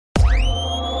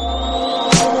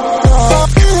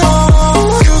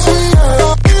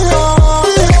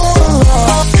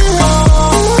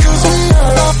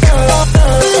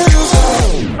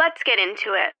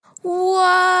into it.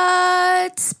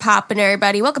 What's poppin',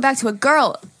 everybody? Welcome back to A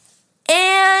Girl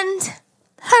and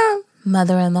Her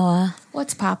mother-in-law.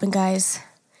 What's poppin', guys?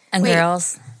 And Wait.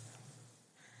 girls.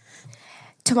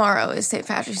 Tomorrow is St.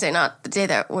 Patrick's Day, not the day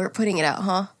that we're putting it out,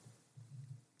 huh?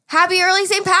 Happy early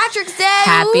St. Patrick's Day!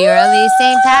 Happy early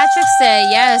St. Patrick's Day.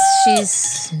 Yes,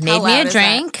 she's made me a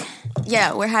drink.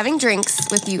 Yeah, we're having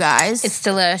drinks with you guys. It's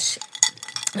delish.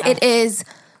 It is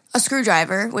a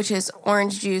screwdriver, which is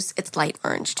orange juice. It's light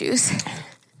orange juice.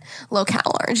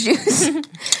 Low-cal orange juice.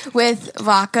 With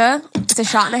vodka. It's a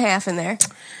shot and a half in there.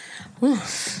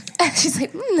 She's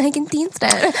like, I can taste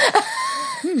it.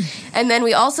 And then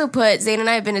we also put, Zane and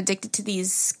I have been addicted to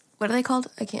these, what are they called?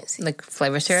 I can't see. Like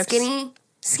flavor syrups?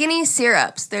 Skinny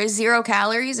syrups. There's 0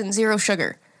 calories and 0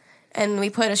 sugar. And we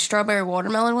put a strawberry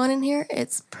watermelon one in here.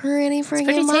 It's pretty freaking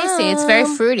Pretty tasty. It's very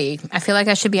fruity. I feel like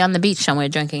I should be on the beach somewhere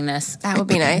drinking this. That would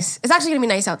be nice. It's actually going to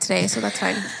be nice out today, so that's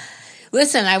fine.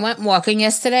 Listen, I went walking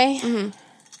yesterday.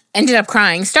 Ended up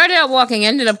crying. Started out walking,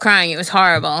 ended up crying. It was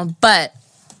horrible. But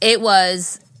it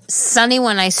was sunny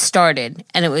when I started,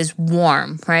 and it was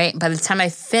warm, right? By the time I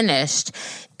finished,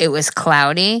 it was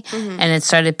cloudy, and it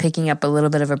started picking up a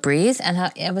little bit of a breeze, and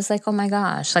I was like, oh my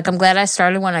gosh. Like, I'm glad I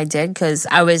started when I did, because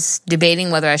I was debating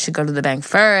whether I should go to the bank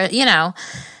first. You know,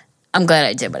 I'm glad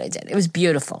I did what I did. It was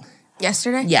beautiful.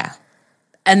 Yesterday? Yeah.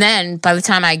 And then by the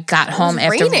time I got home It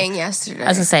was after... raining yesterday. I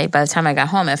was going to say, by the time I got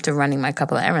home after running my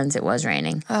couple of errands, it was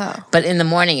raining. Oh. But in the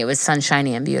morning, it was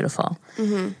sunshiny and beautiful.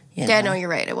 Yeah, no, you're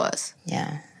right. It was.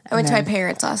 Yeah. I went to my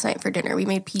parents last night for dinner. We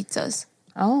made pizzas.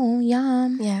 Oh,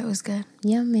 yum. Yeah, it was good.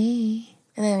 Yummy.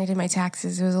 And then I did my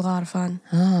taxes. It was a lot of fun.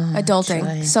 Oh, Adulting.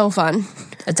 joy. So fun.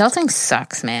 Adulting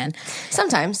sucks, man.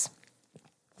 Sometimes.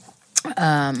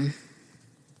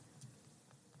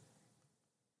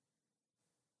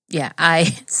 Yeah,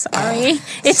 sorry.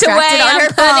 It's Distracted away. on I'm her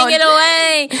putting it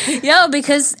away. Yo,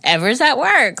 because Ever's at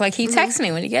work. Like, he texts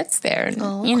me when he gets there.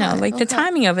 And, you know, like the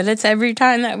timing of it. It's every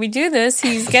time that we do this,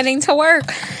 he's getting to work.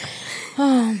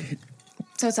 So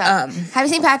what's up? Happy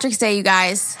St. Patrick's Day, you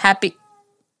guys. Happy.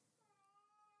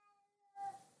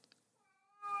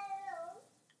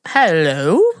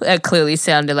 Hello? That clearly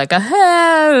sounded like a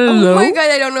hello. Oh my God,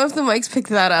 I don't know if the mics picked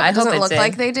that up. I It doesn't hope it look did.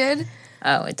 like they did,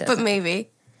 Oh, it does. but maybe.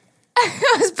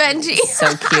 It was Benji. So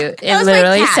cute. It was my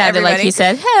literally cat, sounded like everybody. he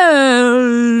said,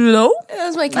 hello. That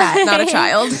was my cat, not a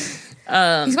child.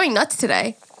 He's going nuts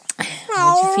today.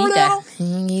 What'd you feed that?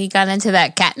 He got into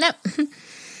that catnip.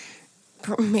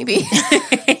 Maybe.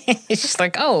 It's just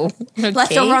like, oh. Okay.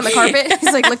 Left over on the carpet.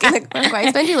 He's like looking at why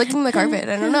is Benji licking the carpet?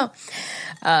 I don't know.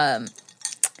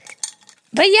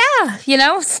 But yeah, you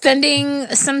know, spending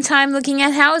some time looking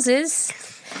at houses.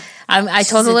 I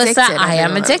told Alyssa I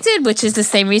am addicted, which is the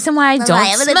same reason why I don't I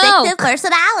have an smoke. addictive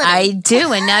personality. I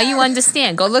do, and now you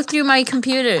understand. Go look through my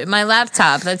computer, my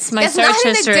laptop. That's my It's search not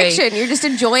an history. addiction. You're just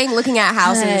enjoying looking at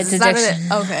houses. It's not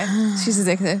addiction. okay. She's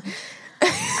addicted.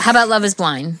 How about Love is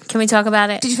Blind? Can we talk about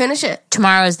it? Did you finish it?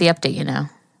 Tomorrow is the update, you know,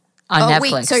 on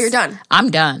Netflix. Wait, so you're done?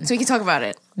 I'm done. So we can talk about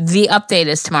it. The update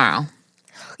is tomorrow.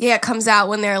 Yeah, it comes out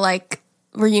when they're like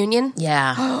reunion.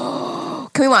 Yeah.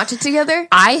 Can we watch it together?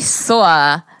 I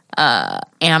saw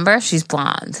Amber. She's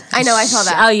blonde. I know, I saw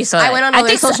that. Oh, you saw that. I went on all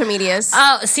their social medias.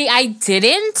 Oh, see, I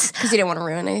didn't. Because you didn't want to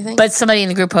ruin anything. But somebody in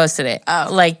the group posted it. Oh.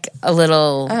 Like a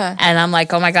little. And I'm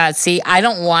like, oh my God. See, I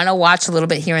don't want to watch a little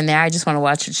bit here and there. I just want to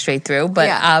watch it straight through. But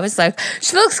Yeah. I was like,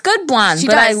 she looks good blonde. She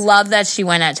but does. I love that she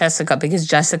went at Jessica because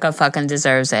Jessica fucking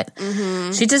deserves it.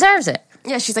 She deserves it.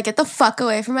 Yeah, she's like, get the fuck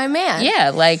away from my man. Yeah,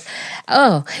 like,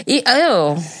 oh.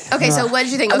 Okay, so what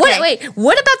did you think? Okay. Wait,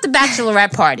 what about the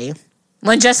bachelorette party?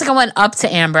 When Jessica went up to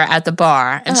Amber at the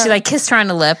bar and she like kissed her on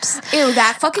the lips. Ew,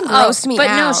 that fucking grossed me out.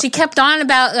 But no, she kept on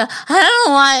about, I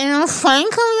don't want you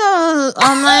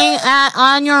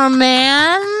on your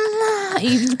man.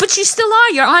 But you still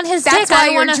are. You're on his dick. That's why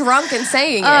you're drunk and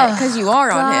saying it, because you are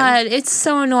on him. God, it's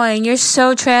so annoying. You're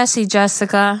so trashy,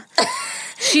 Jessica.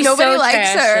 She's Nobody so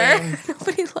likes trashy. her.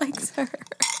 Nobody likes her.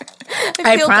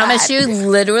 I feel promise bad. you,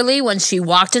 literally, when she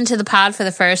walked into the pod for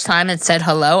the first time and said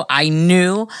hello, I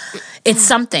knew it's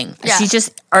something. Yeah. She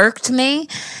just irked me,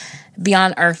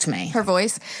 beyond irked me. Her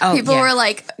voice. Oh, People yeah. were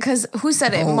like, because who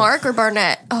said it? Mark or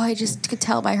Barnett? Oh, I just could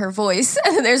tell by her voice.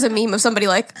 And then there's a meme of somebody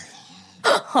like,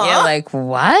 huh? Yeah, like,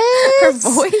 what? Her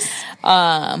voice?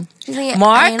 She's like,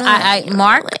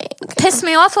 Mark pissed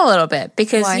me off a little bit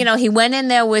because, Why? you know, he went in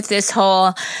there with this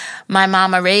whole, my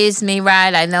mama raised me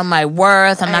right, I know my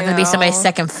worth, I'm not going to be somebody's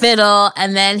second fiddle,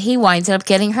 and then he winds up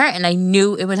getting hurt, and I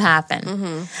knew it would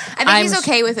happen. I think he's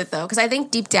okay with it, though, because I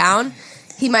think deep down,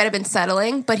 he might have been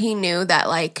settling, but he knew that,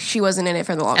 like, she wasn't in it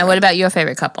for the long And run. what about your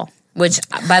favorite couple? which,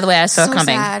 by the way, I saw So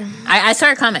coming. sad. I saw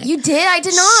her coming. You did? I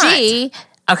did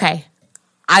not. Okay.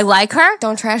 I like her.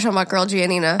 Don't trash on my girl,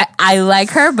 Giannina. I like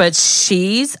her, but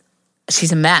she's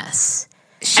a mess.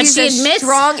 She's and she a admits,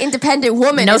 strong, independent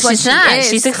woman. No, is what she's not. Is.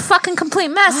 She's a fucking complete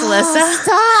mess, Alyssa.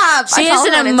 Stop. She I is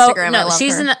follow her an on Instagram. I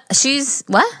love her. She's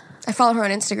what? I follow her on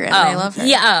Instagram and I love her.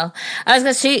 Yeah. I was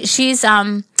gonna say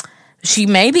she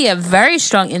may be a very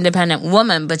strong, independent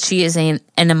woman, but she is an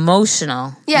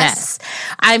emotional mess.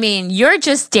 I mean, you're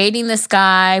just dating this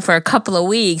guy for a couple of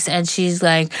weeks, and she's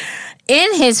like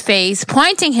in his face,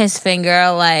 pointing his finger,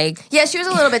 like. Yeah, she was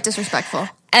a little bit disrespectful.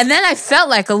 And then I felt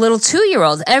like a little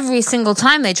 2-year-old. Every single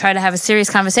time they try to have a serious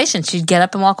conversation, she'd get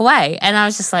up and walk away. And I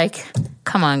was just like,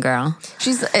 come on, girl.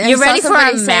 You're ready for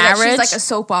a marriage? She's like a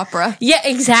soap opera. Yeah,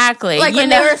 exactly. Like when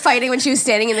they were fighting when she was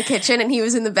standing in the kitchen and he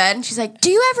was in the bed. And she's like,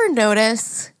 do you ever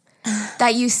notice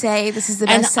that you say this is the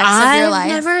best sex of your life? I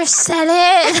never said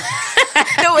it.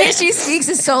 The way she speaks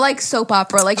is so like soap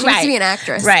opera. Like she needs to be an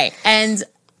actress. Right. And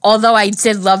although I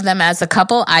did love them as a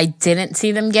couple, I didn't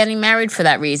see them getting married for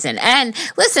that reason. And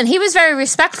listen, he was very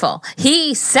respectful.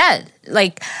 He said,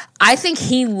 like, I think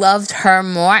he loved her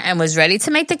more and was ready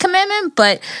to make the commitment,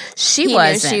 but he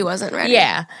wasn't. She wasn't ready.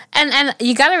 Yeah. And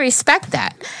you got to respect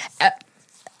that.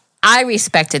 I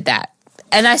respected that.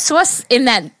 And I saw in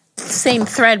that same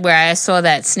thread where I saw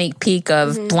that sneak peek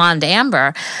of Blonde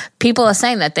Amber, people are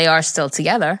saying that they are still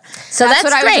together. So that's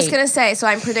what I great. was just going to say. So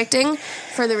I'm predicting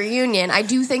for the reunion, I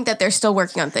do think that they're still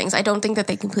working on things. I don't think that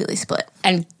they completely split.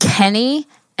 And Kenny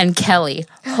and Kelly,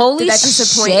 holy Did that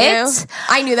disappoint shit. you?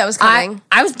 I knew that was coming.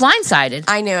 I was blindsided.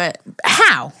 I knew it.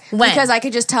 How? When? Because I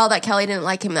could just tell that Kelly didn't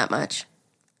like him that much.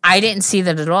 I didn't see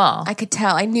that at all. I could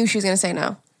tell. I knew she was going to say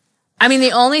no. I mean,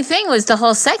 the only thing was the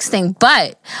whole sex thing,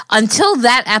 but until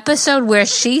that episode where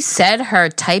she said her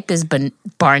type is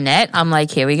Barnett, I'm like,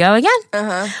 here we go again.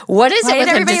 What is Why it with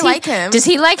did everybody him? like him? Does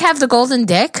he like have the golden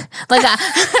dick? Like,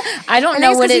 I don't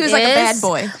know what it is. He was like a bad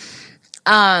boy.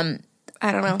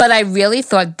 I don't know. But I really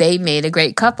thought they made a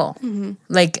great couple.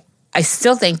 Like, I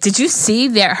still think. Did you see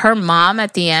her mom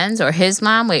at the end, or his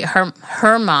mom? Wait,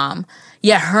 her mom.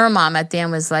 Yeah, her mom at the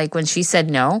end was like, when she said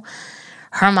no,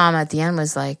 her mom at the end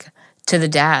was like, to the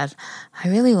dad, I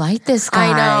really like this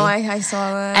guy. I know, I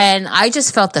saw that. And I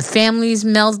just felt the families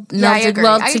melded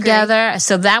well together.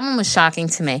 So that one was shocking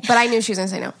to me. But I knew she was going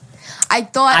to say no. I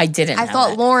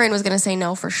thought Lauren was going to say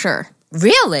no for sure.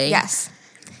 Really? Yes.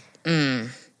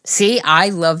 See, I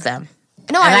love them.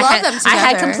 No, I love them together. I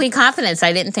had complete confidence.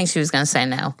 I didn't think she was going to say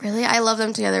no. Really? I love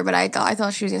them together, but I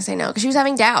thought she was going to say no because she was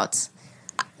having doubts.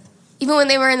 Even when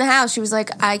they were in the house, she was like,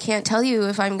 I can't tell you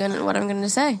what I'm going to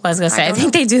say. I was going to say, I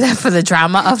think they do that for the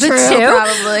drama of it too.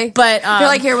 Probably. But they're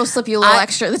like, here, we'll slip you a little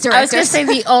extra. The director. I was going to say,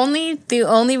 the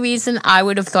only reason I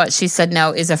would have thought she said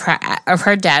no is if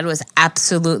her dad was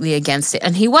absolutely against it.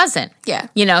 And he wasn't. Yeah.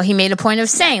 You know, he made a point of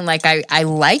saying, like, I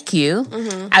like you.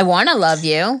 I want to love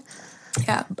you.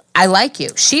 Yeah. I like you.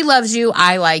 She loves you.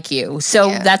 I like you. So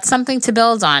that's something to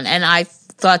build on. And I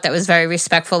thought that was very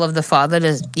respectful of the father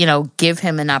to, give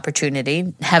him an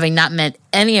opportunity, having not met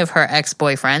any of her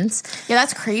ex-boyfriends. Yeah,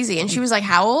 that's crazy. And she was like,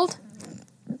 how old?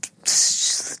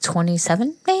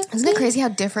 27, maybe? Isn't it crazy how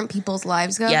different people's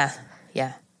lives go? Yeah.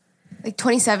 Like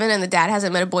 27 and the dad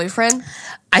hasn't met a boyfriend?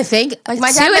 I think, like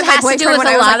my dad it has to do with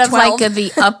a lot of 12. like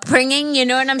the upbringing, you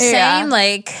know what I'm saying?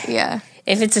 Like,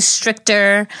 if it's a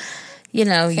stricter... you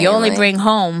only bring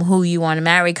home who you want to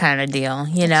marry kind of deal,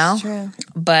 That's true.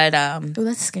 But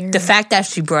that's scary. The fact that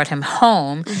she brought him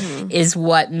home is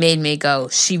what made me go,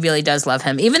 she really does love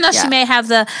him. Even though she may have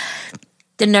the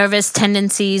nervous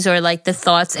tendencies or like the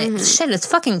thoughts, it's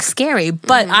fucking scary.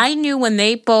 But I knew when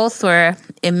they both were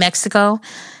in Mexico,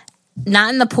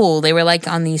 not in the pool, they were like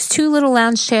on these two little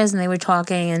lounge chairs and they were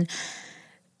talking and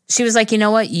she was like, you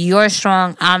know what? You're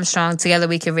strong. I'm strong. Together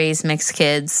we could raise mixed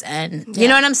kids. And you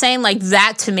know what I'm saying? Like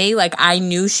that to me, like I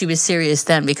knew she was serious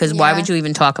then because why would you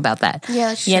even talk about that? Yeah,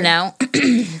 that's true. You know?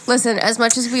 Listen, as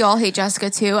much as we all hate Jessica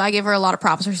too, I give her a lot of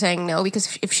props for saying no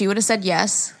because if she would have said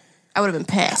yes, I would have been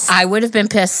pissed. I would have been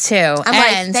pissed too. I'm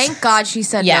like, thank God she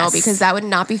said no because that would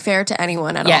not be fair to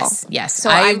anyone at all. Yes, So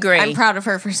I agree. I'm proud of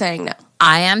her for saying no.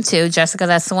 I am too, Jessica.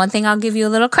 That's the one thing I'll give you a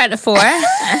little credit for.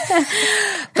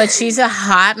 But she's a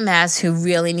hot mess who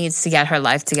really needs to get her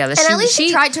life together. And at least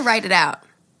she tried to write it out.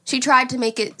 She tried to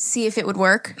make it, see if it would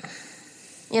work.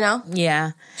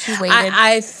 Yeah. She waited.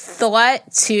 I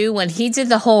thought too, when he did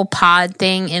the whole pod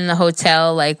thing in the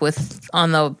hotel, like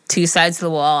on the two sides of the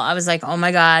wall, I was like, oh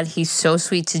my God, he's so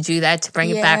sweet to do that, to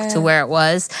bring it back to where it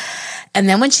was. And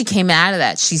then when she came out of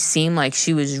that, she seemed like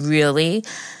she was really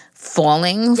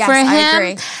falling for him. I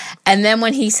agree. And then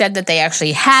when he said that they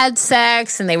actually had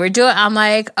sex and they were doing, I'm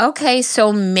like, okay,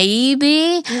 so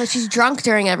maybe. She's drunk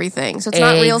during everything, so it's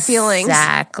not real feelings.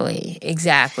 Exactly.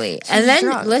 And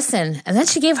then, listen, and then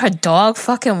she gave her dog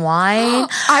fucking wine.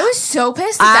 I was so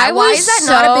pissed at that. Why is that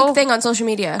not a big thing on social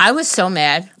media? I was so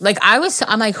mad. Like,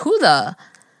 I'm like, who the...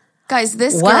 Guys,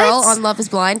 this girl on Love is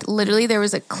Blind, literally there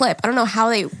was a clip. I don't know how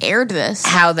they aired this.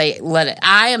 How they let it.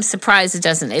 I am surprised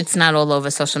it's not all over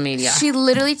social media. She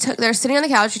literally they're sitting on the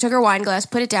couch, she took her wine glass,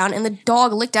 put it down, and the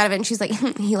dog licked out of it, and she's like,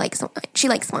 he likes wine. She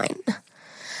likes wine.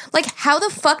 Like, how the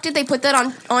fuck did they put that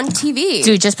on TV?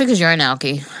 Dude, just because you're an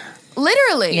alkie.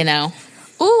 Literally. You know?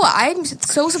 Ooh, I'm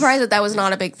so surprised that was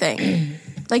not a big thing.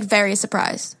 Like, very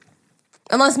surprised.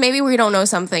 Unless maybe we don't know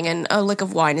something and a lick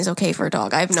of wine is okay for a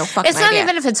dog. I have no fucking idea. It's not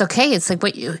even if it's okay. It's like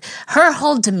her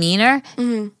whole demeanor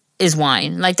is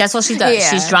wine. Like, that's what she does. Yeah.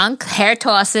 She's drunk, hair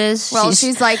tosses. Well,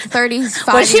 she's like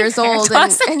 35 years old and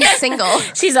single.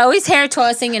 She's always hair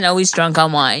tossing and always drunk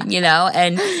on wine, you know?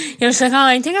 And, she's like, oh,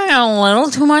 I think I got a little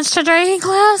too much to drink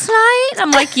last night.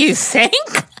 I'm like, you think?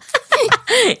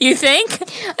 You think?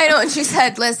 I know, and she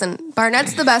said, listen,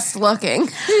 Barnett's the best looking.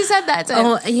 She said that to him.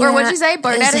 Oh, yeah. Or what'd she say?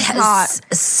 Barnett is hot.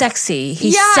 Sexy.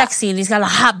 He's sexy and he's got a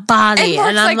hot body.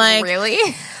 And I'm like, really?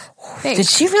 Did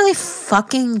she really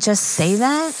fucking just say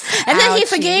that? And then he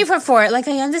forgave her for it. Like,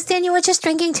 I understand you were just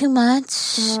drinking too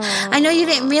much. I know you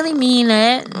didn't really mean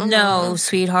it. No,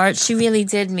 sweetheart. She really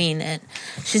did mean it.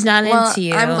 She's not into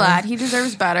you. I'm glad. He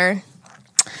deserves better.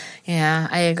 Yeah,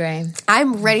 I agree.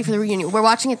 I'm ready for the reunion. We're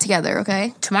watching it together,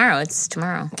 okay? It's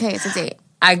tomorrow. Okay, it's a date.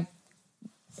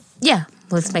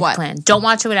 Let's make a plan. Don't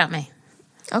watch it without me.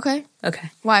 Okay. Okay.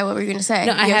 Why? What were you going to say?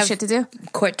 No, I have shit to do?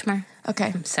 Court tomorrow.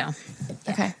 Okay. So. Yeah.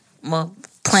 Okay. Well,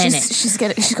 plan it. She's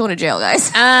going to jail,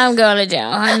 guys. I'm going to jail.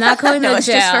 I'm not going to jail. It's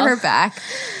just for her back.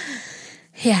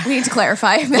 Yeah. We need to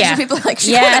clarify. Imagine people are like,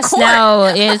 she's going to court.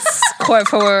 No, it's court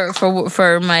for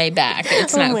my back.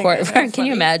 It's not court for... Can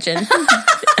you imagine?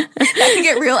 That can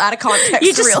get real out of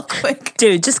context real quick.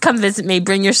 Dude, just come visit me.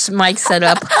 Bring your mic set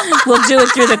up. We'll do it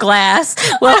through the glass.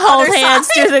 We'll hold hands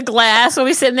through the glass. We'll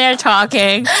be sitting there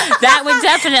talking. That would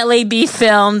definitely be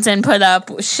filmed and put up.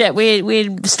 Shit,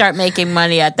 we'd start making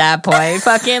money at that point.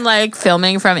 Fucking like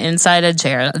filming from inside a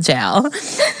jail.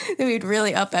 We'd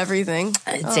really up everything.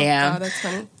 Damn. Oh, God, that's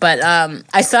funny. But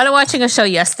I started watching a show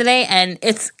yesterday, and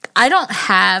all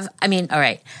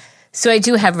right. So I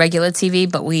do have regular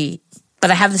TV, but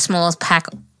I have the smallest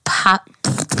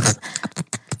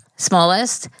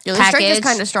smallest Your package. strength is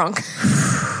kind of strong.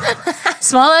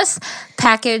 Smallest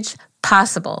package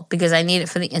possible because I need it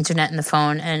for the internet and the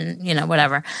phone and,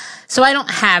 whatever. So I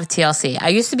don't have TLC. I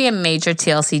used to be a major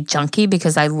TLC junkie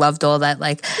because I loved all that,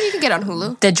 like... You can get on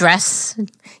Hulu. The Dress.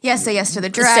 Yes, Say Yes to the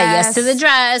Dress. Say Yes to the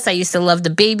Dress. I used to love the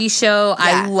baby show. Yeah.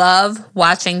 I love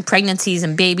watching pregnancies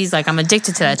and babies. Like, I'm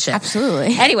addicted to that shit.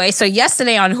 Absolutely. Anyway, so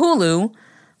yesterday on Hulu...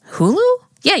 Hulu?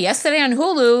 Yeah, yesterday on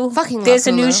Hulu, there's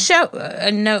a new show. There's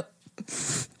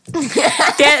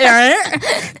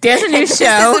a new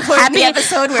show. Happy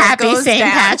episode where Happy it goes St.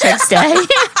 down. Patrick's Day.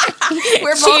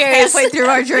 We're both halfway through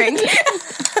our drink.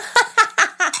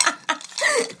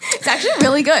 It's actually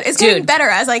really good. It's getting better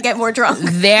as I get more drunk.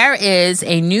 There is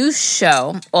a new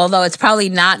show, although it's probably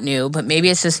not new, but maybe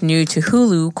it's just new to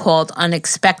Hulu, called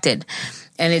Unexpected.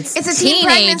 And it's a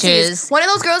teenagers. One of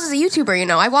those girls is a YouTuber,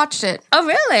 I watched it. Oh,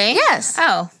 really? Yes.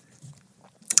 Oh.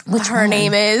 Which her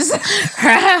name is?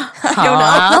 I don't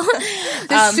know.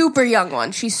 The super young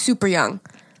one. She's super young.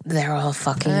 They're all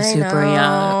fucking super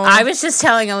young. I was just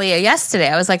telling Aaliyah yesterday.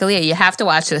 I was like, Aaliyah, you have to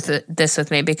watch this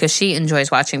with me because she enjoys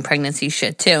watching pregnancy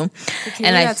shit too. Okay,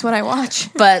 and that's what I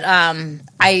watch. But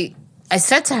I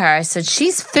said to her, I said,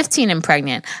 she's 15 and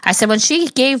pregnant. I said, when she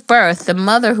gave birth, the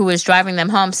mother who was driving them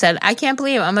home said, I can't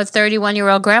believe I'm a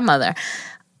 31-year-old grandmother.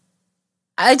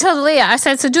 I told Leah, I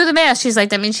said, so do the math. She's like,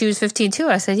 that means she was 15 too.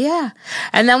 I said, yeah.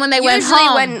 And then when they went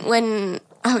home.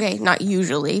 Okay, not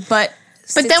usually, but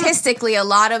statistically, a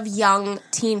lot of young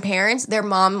teen parents, their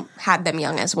mom had them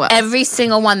young as well. Every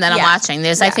single one that I'm watching.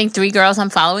 There's, I think, 3 girls I'm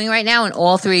following right now, and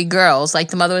all 3 girls, like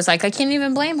the mother was like, I can't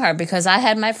even blame her because I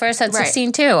had my first at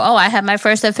 16 too. Oh, I had my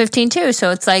first at 15 too.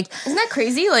 So it's like... Isn't that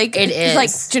crazy? Like, it is. Like,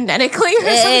 genetically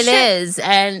or something? It is.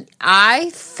 And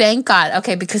I thank God.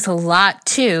 Okay, because a lot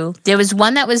too... There was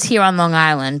one that was here on Long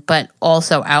Island, but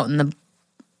also out in the...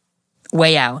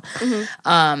 Way out.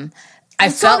 Mm-hmm. I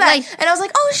felt like, and I was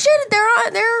like, "Oh shit, they're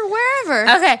wherever."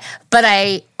 Okay, but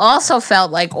I also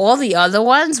felt like all the other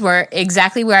ones were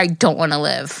exactly where I don't want to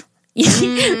live. You know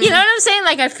what I'm saying?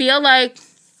 Like, I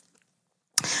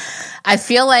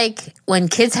feel like when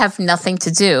kids have nothing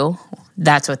to do,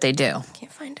 that's what they do.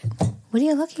 Can't find it. What are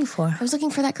you looking for? I was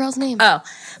looking for that girl's name. Oh,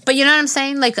 but you know what I'm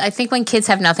saying? Like, I think when kids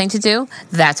have nothing to do,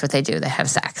 that's what they do. They have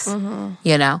sex. Mm-hmm.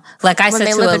 You know? Like I said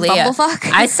to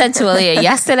Aaliyah. I said to Aaliyah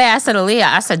yesterday,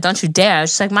 I said, don't you dare.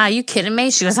 She's like, Ma, are you kidding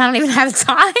me? She goes, I don't even have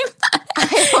time.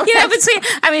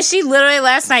 She literally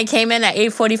last night came in at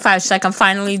 8:45. She's like, I'm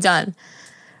finally done.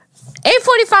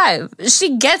 8:45.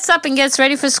 She gets up and gets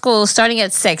ready for school starting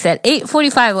at 6. At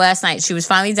 8:45 last night, she was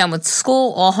finally done with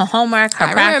school, all her homework,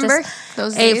 her practice. I remember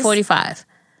those days. 8:45.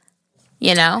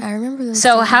 You know? I remember those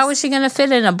So days. how is she going to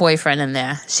fit in a boyfriend in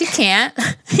there? She can't,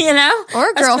 you know? Or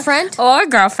a girlfriend.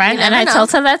 And I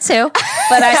told her that too.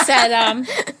 But I said,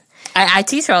 I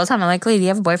tease her all the time. I'm like, Lee, do you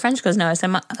have a boyfriend? She goes, no. I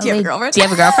said, do you have a girlfriend? Do you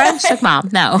have a girlfriend? She's like, Mom,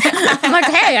 no. I'm like,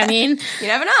 hey, I mean. You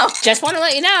never know. Just want to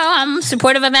let you know I'm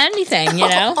supportive of anything, you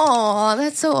know? Oh,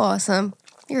 that's so awesome.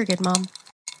 You're a good mom.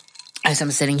 As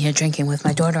I'm sitting here drinking with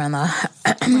my daughter-in-law.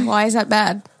 Why is that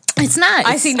bad? It's not.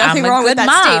 I see nothing wrong with that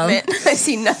statement. I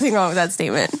see nothing wrong with that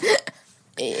statement.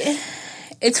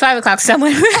 It's 5 o'clock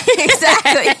somewhere.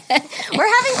 Exactly. We're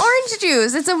having orange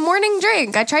juice. It's a morning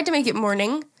drink. I tried to make it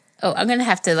morning. Oh, I'm gonna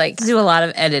have to do a lot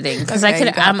of editing because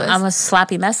I'm a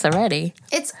sloppy mess already.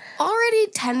 It's already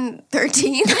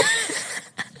 10:13. I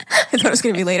thought it was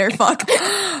gonna be later. Fuck.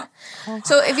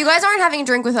 So if you guys aren't having a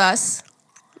drink with us,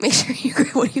 make sure you.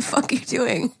 What the fuck are you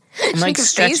doing? I'm like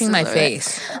stretching my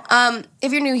face.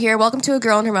 If you're new here, welcome to A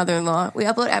Girl and Her Mother-in-Law. We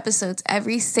upload episodes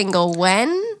every single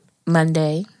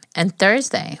Monday and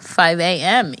Thursday, 5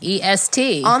 a.m.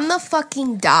 EST. On the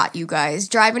fucking dot, you guys.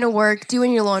 Driving to work,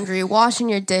 doing your laundry, washing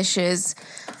your dishes.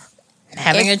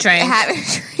 Having a drink.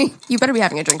 You better be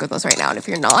having a drink with us right now. And if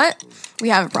you're not, we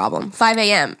have a problem. 5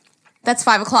 a.m. That's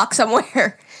 5 o'clock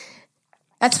somewhere.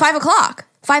 That's 5 o'clock.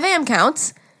 5 a.m.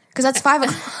 counts because that's 5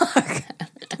 o'clock.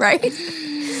 Right?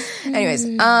 Anyways,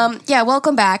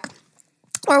 welcome back.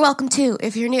 Or welcome to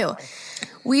if you're new.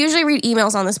 We usually read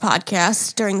emails on this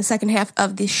podcast during the second half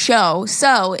of the show.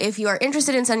 So if you are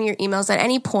interested in sending your emails at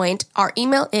any point, our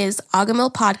email is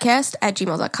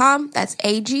agahmilpodcast@gmail.com. That's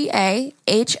AGAHMIL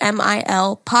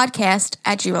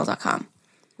podcast@gmail.com.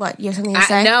 What, you have something to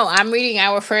say? No, I'm reading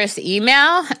our first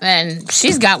email, and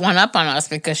she's got one up on us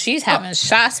because she's having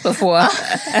shots before.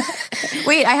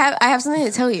 Wait, I have something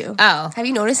to tell you. Oh. Have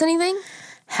you noticed anything?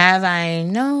 Have I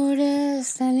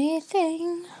noticed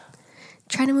anything?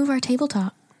 Trying to move our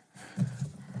tabletop.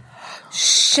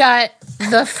 Shut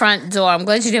the front door. I'm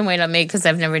glad you didn't wait on me because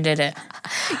I've never did it.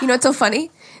 You know what's so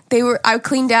funny? I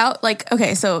cleaned out,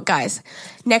 okay, so guys,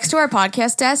 next to our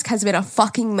podcast desk has been a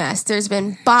fucking mess. There's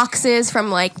been boxes from,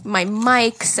 my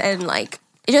mics and,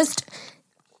 just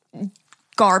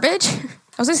garbage.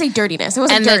 I was going to say dirtiness. It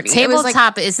wasn't dirty. And the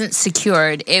tabletop isn't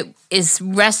secured. It is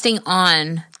resting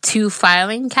on 2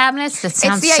 filing cabinets. That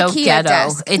sounds so IKEA ghetto.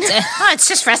 Desk. It's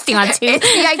just resting on 2. It's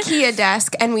the IKEA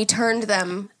desk, and we turned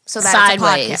them so that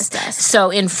sideways. It's a podcast desk. So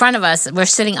in front of us, we're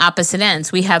sitting opposite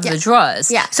ends. We have the drawers.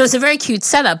 Yeah. So it's a very cute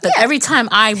setup. But every time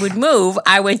I would move,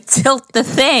 I would tilt the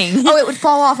thing. Oh, it would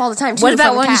fall off all the time. Too, what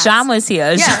about when Jean was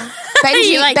here? Yeah.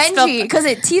 Benji, because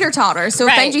it teeter-totters. So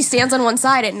if Benji stands on one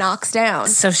side, it knocks down.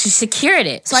 So she secured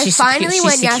it. So I finally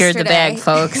went yesterday. She secured the bag,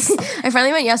 folks. I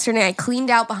finally went yesterday. I cleaned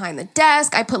out behind the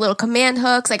desk. I put little command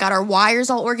hooks. I got our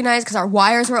wires all organized because our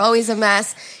wires were always a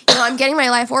mess. I'm getting my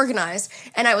life organized.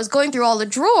 And I was going through all the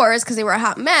drawers because they were a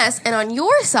hot mess. And on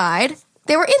your side,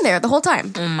 they were in there the whole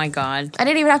time. Oh, my God. I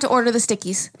didn't even have to order the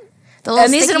stickies.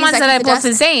 And these are the ones that I bought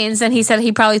to Zane's, and he said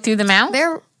he probably threw them out?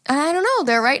 I don't know.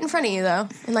 They're right in front of you, though,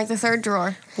 in the third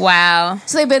drawer. Wow.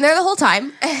 So they've been there the whole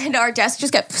time, and our desk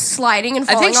just kept sliding and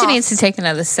falling off. I think she needs to take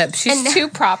another sip. She's too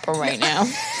proper right now.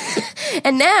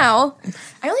 And now,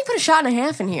 I only put a shot and a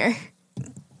half in here.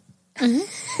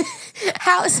 Mm-hmm.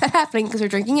 How is that happening? Because we're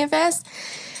drinking it fast?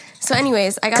 So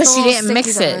anyways, I got the little because she didn't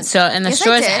mix it. So, and the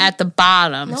straw's at the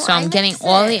bottom. No, so I'm getting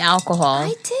all the alcohol.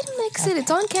 I did mix it.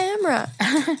 It's on camera.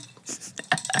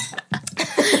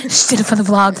 She did it for the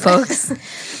vlog, folks.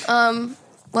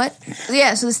 What?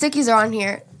 Yeah, so the stickies are on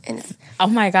here. And oh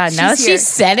my God, now that she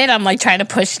said it, I'm trying to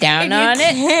push down on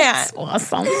it. It's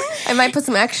awesome. I might put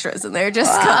some extras in there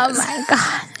just because. Oh my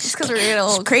God. Just because we're getting a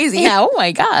little crazy. Yeah, oh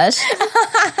my gosh.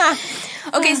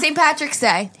 Okay, St. Patrick's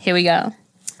Day. Here we go.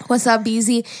 What's up,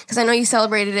 BZ? Because I know you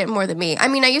celebrated it more than me. I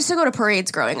mean, I used to go to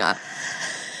parades growing up.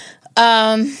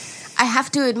 I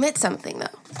have to admit something, though.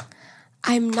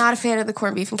 I'm not a fan of the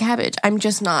corned beef and cabbage. I'm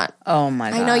just not. Oh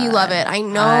my God. I know you love it. I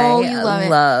know you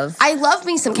love it. I love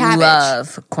me some cabbage. I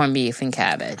love corned beef and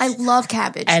cabbage. I love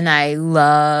cabbage. And I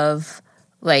love,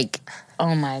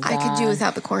 oh my God. I could do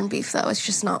without the corned beef, though. It's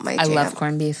just not my jam. I love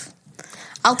corned beef.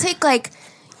 I'll take,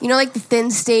 the thin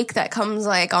steak that comes,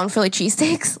 on Philly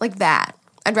cheesesteaks? Like that.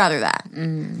 I'd rather that.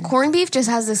 Corned beef just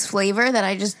has this flavor that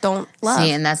I just don't love.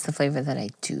 See, and that's the flavor that I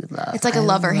do love. It's like a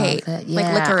love or hate. Yeah.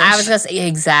 Like licorice. I was going to say,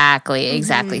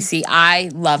 exactly. See, I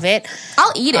love it.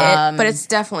 I'll eat it, but it's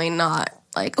definitely not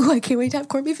like, oh, I can't wait to have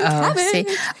corned beef and cabbage.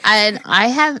 See, and I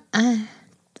have, I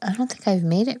don't think I've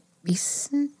made it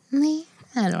recently.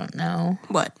 I don't know.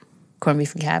 What? Corned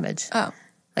beef and cabbage. Oh.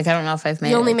 Like, I don't know if I've made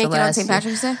it. You only make it on St. St.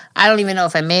 Patrick's Day? I don't even know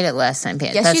if I made it last time.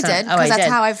 Yes, you did, because that's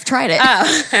how I've tried it.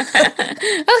 Oh.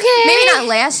 Okay. Maybe not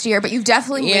last year, but you've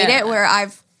definitely made it where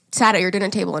I've sat at your dinner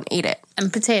table and ate it.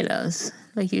 And potatoes.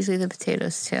 Like, usually the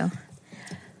potatoes, too.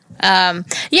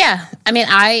 Yeah. I mean,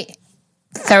 I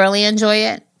thoroughly enjoy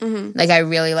it. Mm-hmm. Like, I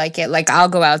really like it. Like, I'll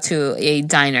go out to a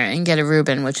diner and get a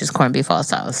Reuben, which is corned beef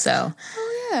also. So,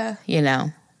 you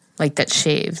know. Like that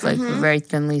shaved, like very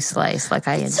thinly sliced. Like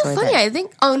I enjoy that. It's so funny. I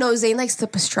think. Oh no, Zane likes the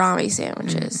pastrami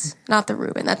sandwiches, not the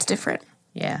Reuben. That's different.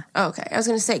 Yeah. Oh, okay, I was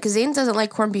gonna say because Zane doesn't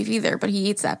like corned beef either, but he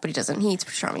eats that. But he doesn't. He eats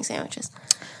pastrami sandwiches.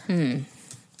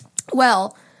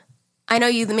 Well, I know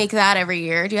you make that every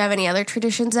year. Do you have any other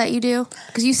traditions that you do?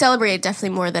 Because you celebrate it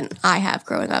definitely more than I have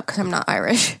growing up. Because I'm not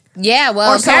Irish. Yeah.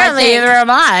 Well, apparently neither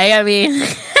am I. I mean,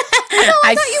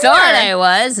 I thought I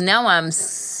was. No, I'm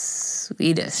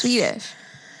Swedish. Swedish.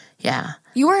 Yeah.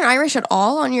 You weren't Irish at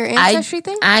all on your ancestry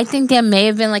thing? I think there may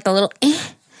have been like a little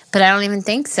but I don't even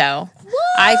think so.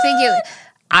 What?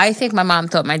 I think my mom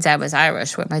thought my dad was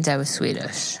Irish, but my dad was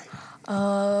Swedish.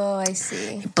 Oh, I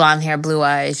see. Blonde hair, blue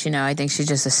eyes, you know, I think she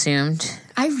just assumed.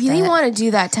 I really want to do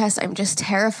that test. I'm just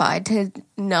terrified to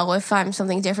know if I'm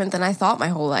something different than I thought my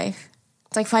whole life.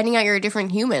 It's like finding out you're a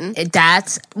different human.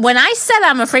 That's when I said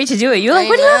I'm afraid to do it. You're like,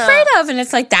 what are you afraid of? And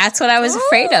it's like, that's what I was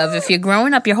afraid of. If you're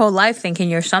growing up your whole life thinking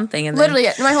you're something. And literally,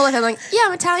 my whole life I'm like, yeah,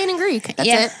 I'm Italian and Greek. That's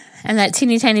it. And that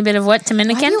teeny tiny bit of what,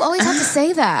 Dominican? Why do you always have to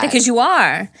say that? Because you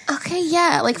are. Okay,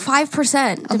 yeah, like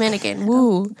 5% Dominican. Okay.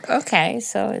 Woo. Okay,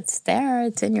 so it's there.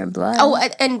 It's in your blood. Oh,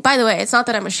 and by the way, it's not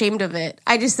that I'm ashamed of it.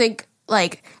 I just think,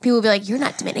 like, people will be like, you're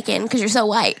not Dominican because you're so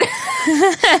white.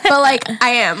 But, like, I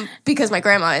am because my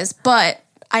grandma is. But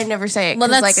I never say it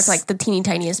because, like, it's like the teeny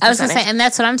tiniest percentage. I was going to say, and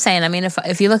that's what I'm saying. I mean,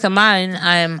 if you look at mine,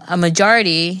 I'm a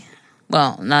majority.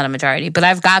 Well, not a majority, but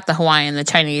I've got the Hawaiian, the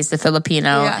Chinese, the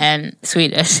Filipino, and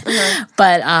Swedish. Mm-hmm.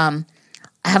 But I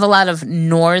have a lot of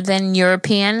Northern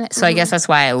European, so I guess that's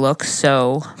why I look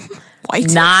so white.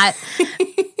 Not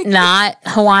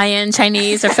Hawaiian,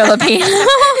 Chinese, or Filipino.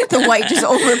 The white just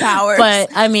overpowers. But,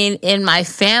 I mean, in my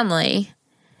family,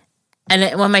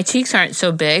 and when my cheeks aren't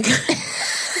so big.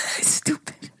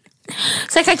 Stupid.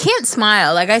 It's like I can't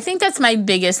smile. Like I think that's my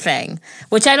biggest thing,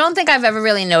 which I don't think I've ever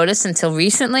really noticed until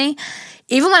recently.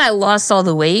 Even when I lost all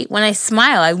the weight, when I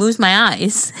smile, I lose my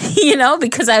eyes, you know,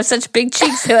 because I have such big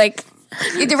cheeks. They're like,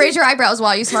 you have to raise your eyebrows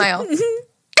while you smile. The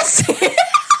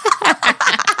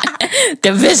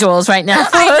visuals right now,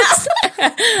 folks.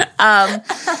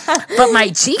 But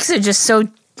my cheeks are just so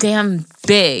damn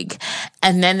big,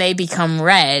 and then they become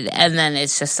red, and then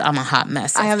it's just I'm a hot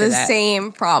mess. I have the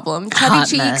same problem: chubby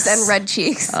cheeks and red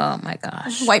cheeks. Oh my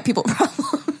gosh, white people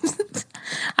problems.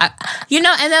 You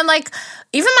know, and then like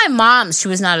even my mom, she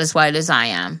was not as white as I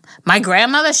am. My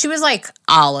grandmother, she was like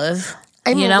olive.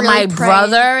 You know, really my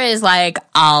brother is like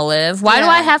olive. Why do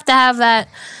I have to have that?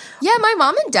 Yeah, my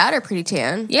mom and dad are pretty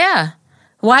tan. Yeah,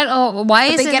 why? Why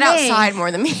is they get outside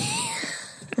more than me?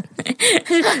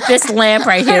 This lamp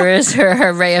right here is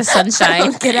her ray of sunshine. I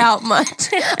don't get out much.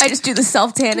 I just do the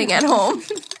self-tanning at home.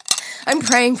 I'm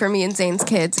praying for me and Zane's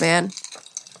kids, man.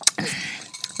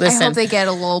 Listen, I hope they get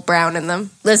a little brown in them.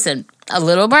 Listen, a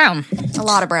little brown. A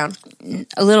lot of brown.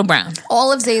 A little brown.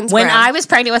 All of Zane's when brown. I was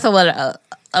pregnant with a littler.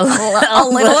 When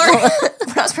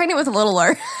I was pregnant with a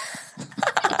littler.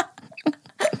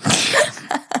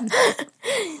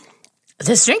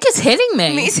 This drink is hitting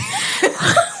me.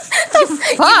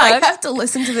 You might have to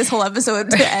listen to this whole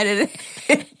episode to edit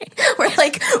it. We're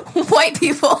like white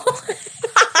people.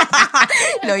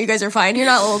 No, you guys are fine. You're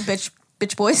not little bitch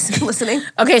boys listening.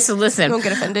 Okay, so listen. Don't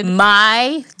get offended.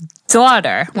 My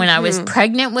daughter, when I was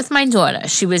pregnant with my daughter,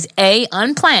 she was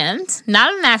unplanned,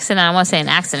 not an accident. I won't say an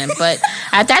accident, but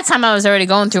at that time I was already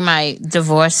going through my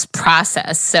divorce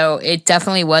process, so it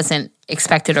definitely wasn't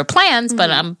expected or planned. But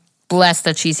I'm blessed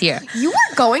that she's here. You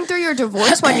were going through your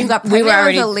divorce when you got pregnant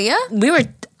with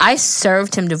Aaliyah? I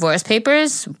served him divorce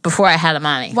papers before I had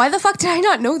Amani. Why the fuck did I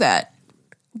not know that?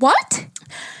 What?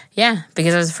 Yeah,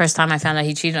 because it was the first time I found out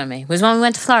he cheated on me. It was when we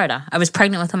went to Florida. I was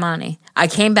pregnant with Amani. I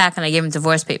came back and I gave him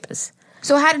divorce papers.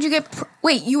 So how did you get...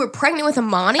 Wait, you were pregnant with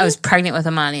Amani? I was pregnant with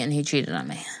Amani and he cheated on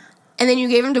me. And then you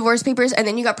gave him divorce papers and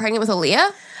then you got pregnant with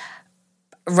Aaliyah?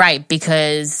 Right,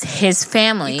 because his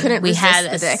family... You couldn't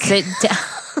resist the dick. sit down...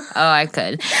 I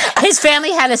could. His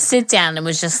family had to sit down and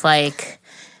was just like,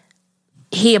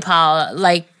 he apologized,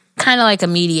 like, kind of like a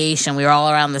mediation. We were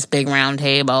all around this big round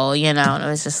table, and it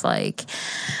was just like,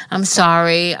 I'm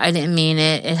sorry, I didn't mean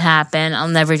it. It happened. I'll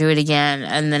never do it again.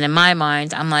 And then in my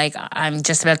mind, I'm like, I'm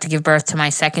just about to give birth to my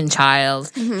second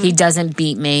child. He doesn't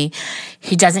beat me.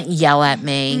 He doesn't yell at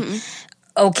me.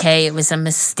 Okay, it was a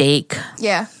mistake.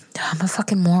 Yeah. I'm a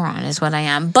fucking moron is what I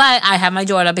am. But I have my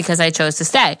daughter because I chose to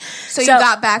stay. So you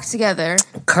got back together.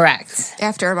 Correct.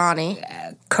 After Amani.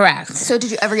 Correct. So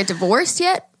did you ever get divorced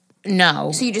yet?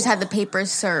 No. So you just had the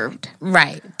papers served.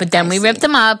 Right. But then we ripped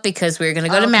him up because we were going to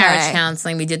go to marriage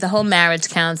counseling. We did the whole marriage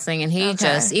counseling, and he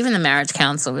just, even the marriage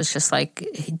counsel was just like,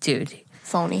 dude.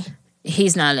 Phony.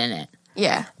 He's not in it.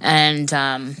 Yeah. And,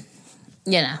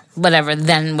 whatever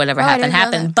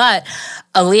happened. But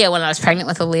Aaliyah, when I was pregnant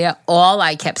with Aaliyah, all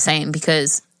I kept saying,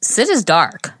 because Sid is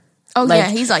dark. Oh, yeah,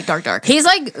 he's like dark. He's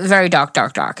like very dark.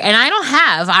 And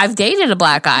I've dated a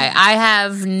black guy. I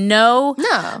have no.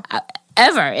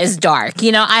 Ever is dark.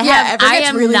 I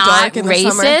am really not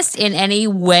racist in any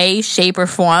way, shape, or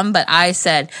form, but I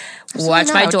said,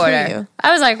 watch my daughter.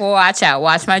 I was like, well, watch out.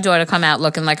 Watch my daughter come out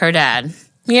looking like her dad.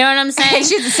 You know what I'm saying?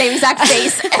 She has the same exact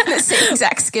face and the same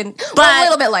exact skin, but a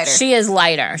little bit lighter. She is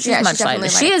lighter. She's much lighter.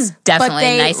 She is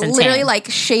definitely nice and tan. Literally like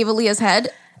shave Aaliyah's head.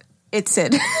 It's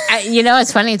Sid.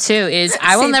 What's funny too is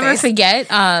I will never forget.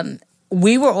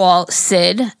 We were all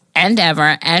Sid and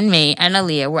Ever and me and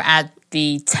Aaliyah were at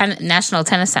the National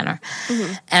Tennis Center,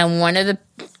 and one of the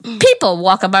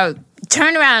people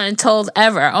turned around and told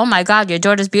Ever, "Oh my God, your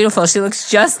daughter's beautiful. She looks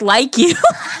just like you."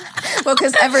 Well,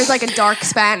 because Ever's like a dark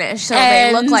Spanish, so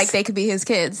they look like they could be his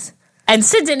kids. And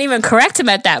Sid didn't even correct him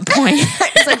at that point.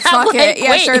 He's like, fuck it.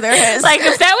 Yeah, wait, sure there is. Like,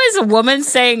 if that was a woman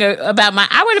saying about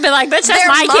I would have been like, that's just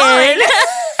my kid.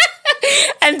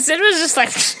 And Sid was just like,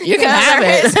 you can have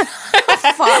it.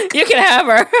 Fuck. You can have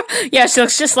her. Yeah, she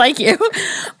looks just like you.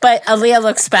 But Aaliyah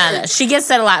looks Spanish. She gets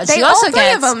that a lot. She also all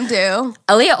three of them do.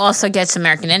 Aaliyah also gets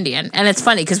American Indian. And it's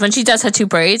funny because when she does her two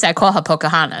braids, I call her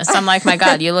Pocahontas. I'm like, my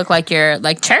God, you look like you're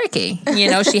like Cherokee.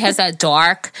 She has that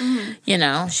dark,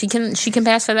 she can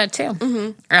pass for that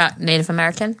too. Native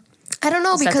American. I don't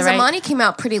know, because Amani came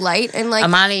out pretty light. And like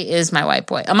Amani is my white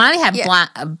boy. Amani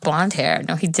had blonde hair.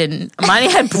 No, he didn't. Amani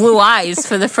had blue eyes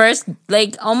for the first,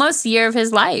 almost year of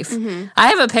his life. I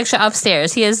have a picture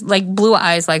upstairs. He has, blue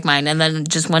eyes like mine. And then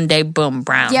just one day, boom,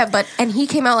 brown. Yeah, and he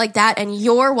came out like that. And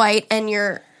you're white and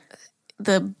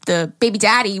the baby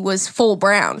daddy was full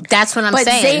brown. That's what I'm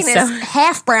saying. But Zayn is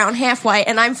half brown, half white,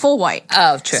 and I'm full white.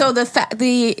 Oh, true. So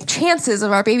the chances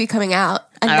of our baby coming out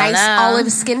a nice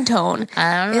olive skin tone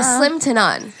is slim to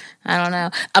none. I don't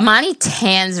know. Amani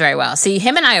tans very well. See,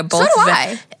 him and I are both. So do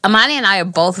I. Amani and I are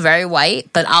both very white,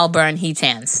 but I'll burn, he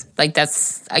tans.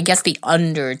 That's, I guess, the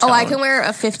undertone. Oh, I can wear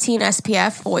a 15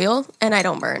 SPF oil, and I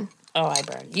don't burn. Oh, I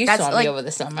burn. You saw me over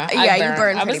the summer. Yeah, you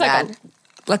burn pretty bad.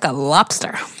 Like a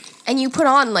lobster. And you put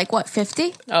on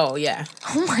 50? Oh, yeah.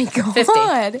 Oh, my God.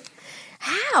 50.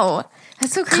 How?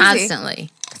 That's so crazy.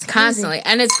 Constantly.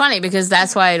 And it's funny because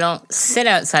that's why I don't sit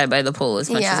outside by the pool as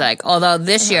much as although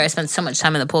this year I spent so much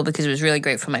time in the pool because it was really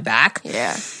great for my back.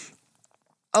 Yeah.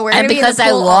 Oh, we're and because I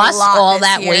lost all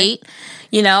that weight,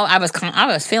 I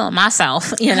was feeling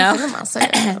myself,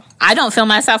 I don't feel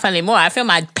myself anymore. I feel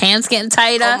my pants getting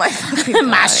tighter. Oh my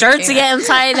my shirts are getting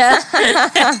tighter.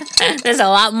 There's a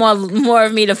lot more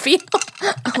of me to feel.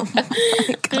 Oh my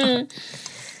God.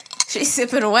 She's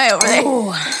sipping away over there.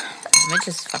 Ooh. I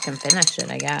just fucking finished it,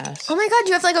 I guess. Oh my God,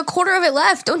 you have a quarter of it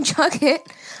left. Don't chug it.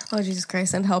 Oh, Jesus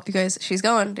Christ, and help you guys. She's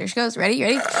going. There she goes. Ready?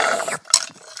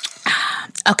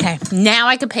 Okay, now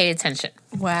I can pay attention.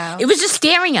 Wow. It was just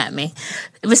staring at me.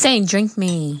 It was saying, drink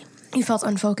me. You felt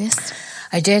unfocused.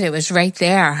 I did. It was right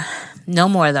there. No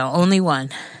more, though. Only one.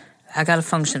 I got to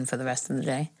function for the rest of the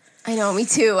day. I know, me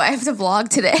too. I have to vlog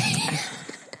today.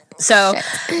 So...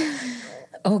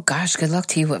 Oh, gosh, good luck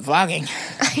to you with vlogging.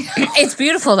 It's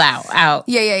beautiful out.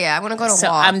 Yeah. I want to go to walk. So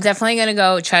I'm definitely going to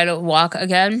go try to walk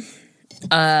again.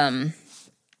 Wow,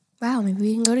 maybe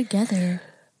we can go together.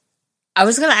 I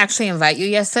was going to actually invite you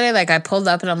yesterday. I pulled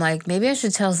up and I'm like, maybe I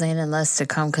should tell Zayn and Les to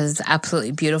come because it's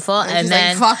absolutely beautiful. And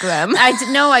then fuck them.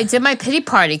 I did my pity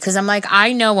party because I'm like,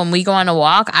 I know when we go on a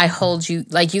walk, I hold you.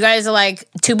 You guys are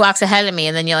 2 blocks ahead of me.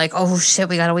 And then you're like, oh shit,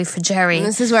 we got to wait for Jerry. And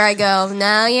this is where I go,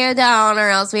 no, you don't, or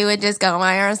else we would just go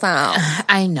by ourselves.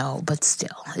 I know, but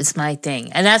still, it's my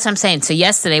thing. And that's what I'm saying. So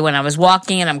yesterday when I was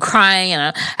walking and I'm crying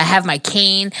and I have my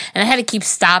cane and I had to keep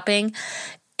stopping.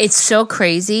 It's so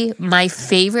crazy. My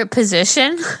favorite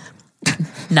position,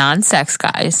 non-sex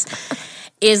guys,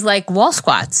 is wall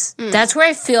squats. That's where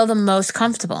I feel the most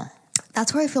comfortable.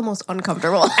 That's where I feel most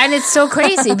uncomfortable. And it's so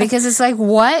crazy because it's like,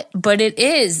 what? But it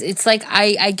is. It's like,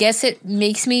 I guess it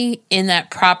makes me in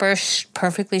that proper,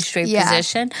 perfectly straight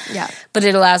position. Yeah. But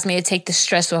it allows me to take the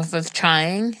stress off of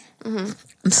trying. Mm-hmm.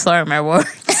 I'm slurring my words.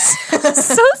 I'm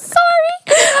so sorry.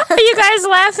 Are you guys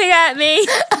laughing at me?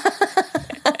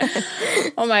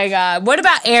 Oh my God. What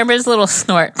about Amber's little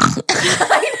snort?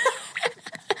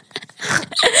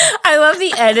 I love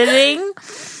the editing.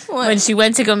 What? When she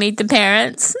went to go meet the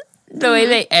parents. The way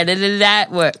they edited that.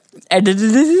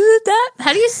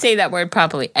 How do you say that word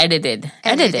properly? Edited.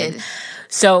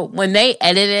 So when they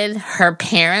edited her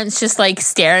parents just like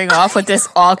staring off with this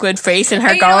awkward face and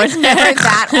her going. It's never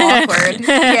that awkward.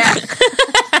 Yeah.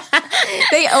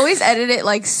 They always edit it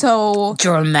like so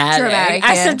dramatic.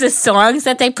 I said the songs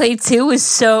that they played too was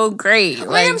so great.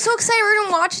 Wait, I'm so excited. We're going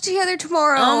to watch it together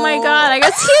tomorrow. Oh my God. I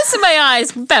got tears in my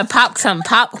eyes. Better pop some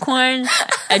popcorn.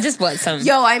 I just want some.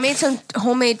 Yo, I made some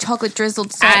homemade chocolate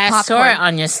drizzled salt popcorn. I saw it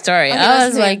on your story. I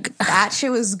was like, that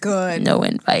shit was good. No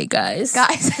invite, guys.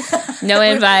 No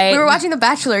invite. We were watching The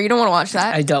Bachelor. You don't want to watch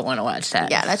that? I don't want to watch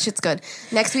that. Yeah, that shit's good.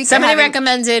 Next week, somebody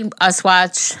recommended us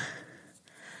watch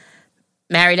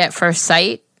Married at First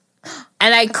Sight.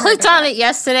 And I clicked on it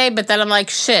yesterday, but then I'm like,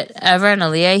 shit, Ever and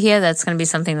Aaliyah here, that's going to be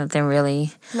something that they're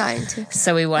really not into.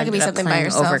 So we wanted to be playing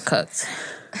Overcooked.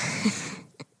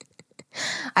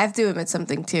 I have to admit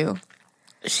something, too.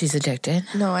 She's addicted?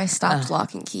 No, I stopped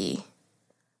Lock and Key.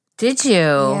 Did you?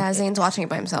 Yeah, Zane's watching it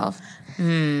by himself.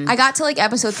 I got to, like,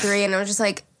 episode 3, and I was just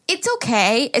like, it's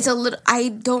okay. It's a little... I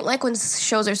don't like when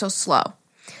shows are so slow.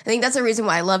 I think that's the reason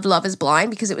why I loved Love is Blind,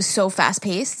 because it was so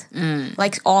fast-paced,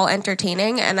 like all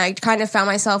entertaining, and I kind of found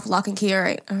myself Lock and Key, all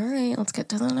right, let's get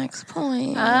to the next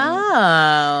point.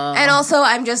 Oh. And also,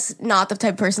 I'm just not the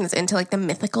type of person that's into, like, the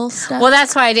mythical stuff. Well,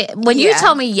 that's why I did. When you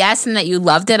told me yes and that you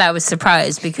loved it, I was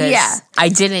surprised, because I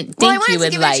didn't think you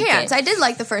would like it. I did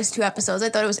like the first 2 episodes. I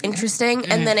thought it was interesting,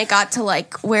 and then it got to,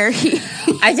 like, where he...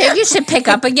 I think you should pick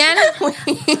up again.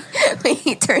 when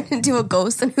he turned into a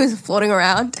ghost and he was floating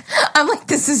around. I'm like,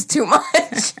 this is too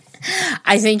much.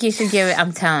 I think you should give it,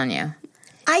 I'm telling you.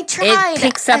 I tried. It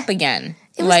picks up again.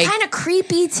 It was kind of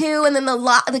creepy too, and then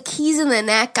the keys in the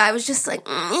neck, I was just like,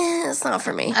 it's not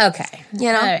for me. Okay.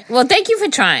 You know? All right. Well, thank you for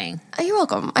trying. You're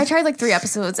welcome. I tried like 3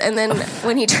 episodes, and then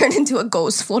when he turned into a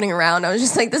ghost floating around, I was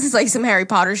just like, this is like some Harry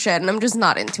Potter shit, and I'm just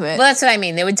not into it. Well, that's what I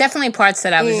mean. There were definitely parts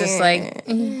that I was just like,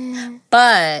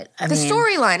 but the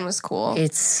storyline was cool.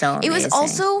 It's so amazing. It was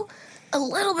also a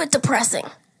little bit depressing.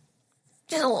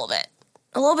 Just a little bit.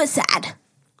 A little bit sad.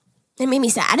 It made me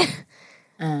sad.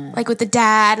 Like with the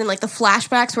dad, and like the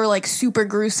flashbacks were like super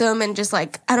gruesome, and just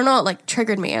like, I don't know, it like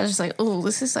triggered me. I was just like, oh,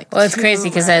 this is like. Well, it's crazy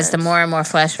because as the more and more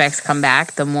flashbacks come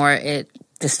back, the more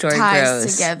the story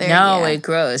grows. Together. No, it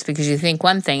grows because you think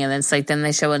one thing, and then it's like then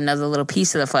they show another little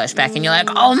piece of the flashback, and you're like,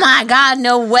 oh my God,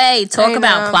 no way! Talk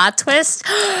about plot twist.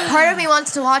 Part of me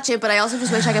wants to watch it, but I also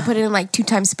just wish I could put it in like 2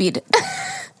 times speed.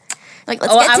 Like,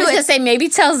 let's get to I was it. gonna say maybe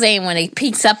tell Zane when it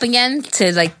peaks up again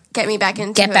to like get me back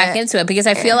into it because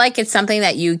I feel like it's something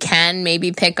that you can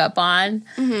maybe pick up on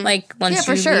like once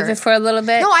you leave it for a little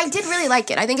bit. No, I did really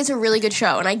like it. I think it's a really good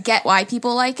show, and I get why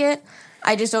people like it.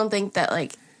 I just don't think that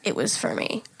like it was for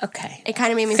me. Okay, it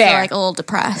kind of made me feel like a little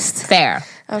depressed. Fair.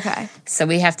 Okay, so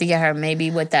we have to get her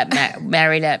maybe with that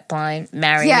Married at I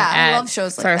love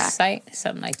shows like First Sight,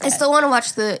 something like that. I still want to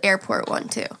watch the airport one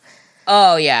too.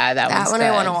 Oh yeah, that one good.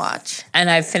 I want to watch. And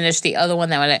I finished the other one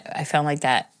that I found like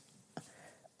that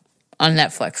on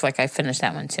Netflix. Like I finished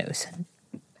that one too. So.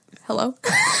 Hello.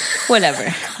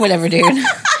 Whatever, dude.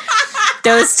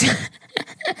 Those two.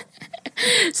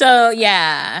 So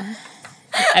yeah,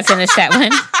 I finished that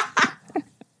one.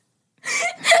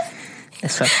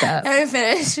 That's fucked up. I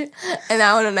finished, and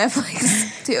that one on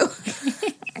Netflix too.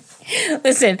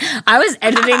 Listen, I was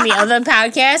editing the other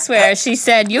podcast where she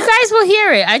said, you guys will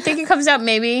hear it. I think it comes out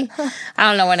maybe, I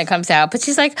don't know when it comes out, but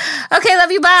she's like, okay,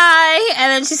 love you, bye.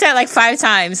 And then she said it like 5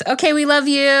 times. Okay, we love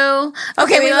you.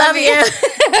 Okay, we love you.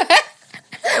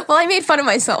 Well, I made fun of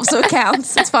myself, so it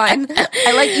counts. It's fine.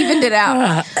 I like evened it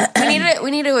out. We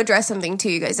need to address something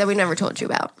too, you guys, that we never told you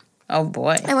about. Oh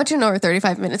boy. I want you to know we're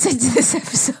 35 minutes into this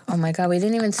episode. Oh my God, we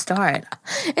didn't even start.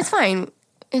 It's fine.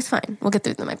 It's fine. We'll get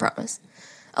through them, I promise.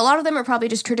 A lot of them are probably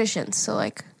just traditions, so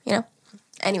like, you know.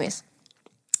 Anyways,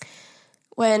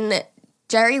 when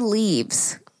Jerry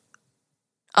leaves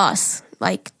us,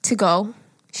 like, to go,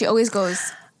 she always goes,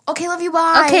 okay, love you,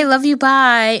 bye. Okay, love you,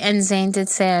 bye. And Zane did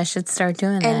say I should start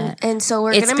doing that. And so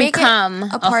we're going to make it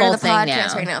a part of the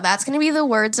podcast right now. That's going to be the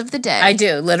words of the day. I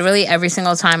do. Literally every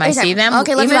single time I see them.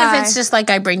 Okay, love even you, if bye. it's just like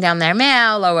I bring down their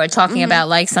mail or we're talking about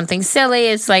like something silly,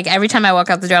 it's like every time I walk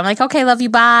out the door, I'm like, okay, love you,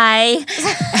 bye.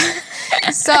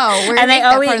 So we're And they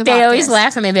always podcast.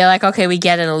 laugh at me. They're like, okay, we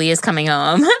get it. Aaliyah's coming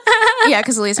home. Yeah,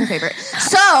 because Aaliyah's her favorite.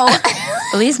 So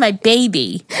Aaliyah's my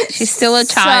baby. She's still a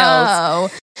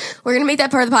child. So we're going to make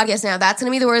that part of the podcast now. That's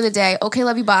going to be the word of the day. Okay,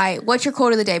 love you, bye. What's your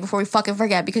quote of the day before we fucking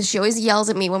forget? Because she always yells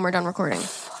at me when we're done recording.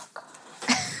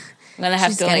 I'm going to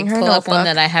have to pull up one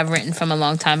that I have written from a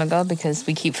long time ago because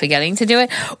we keep forgetting to do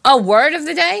it. A word of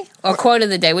the day or quote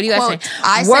of the day? What do you guys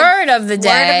say? Word of the day.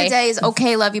 Word of the day is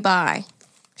okay, love you, bye.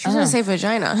 She was going to say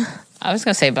vagina. I was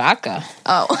going to say vodka.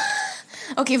 Oh.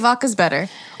 Okay, vodka's better.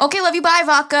 Okay, love you, bye,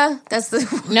 vodka. That's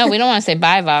the... No, we don't want to say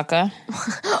bye, vodka.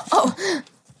 Oh,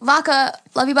 vodka,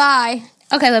 love you, bye.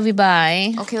 Okay, love you,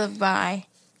 bye. Okay, love you, bye.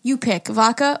 You pick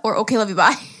vodka or okay, love you,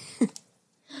 bye.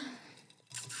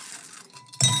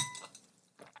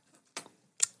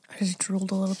 I just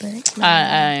drooled a little bit.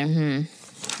 I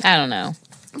don't know.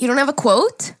 You don't have a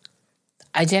quote?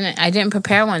 I didn't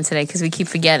prepare one today because we keep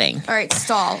forgetting. All right,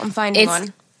 stall. I'm finding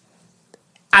one.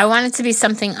 I want it to be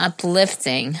something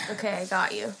uplifting. Okay, I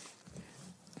got you.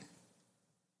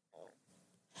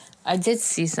 I did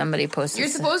see somebody post. You're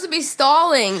supposed to be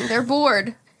stalling. They're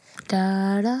bored.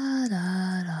 Da, da,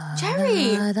 da, da,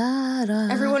 Jerry. Da, da, da.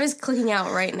 Everyone is clicking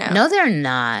out right now. No, they're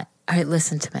not. All right,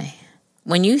 listen to me.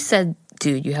 When you said,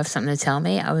 dude, you have something to tell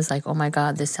me, I was like, oh my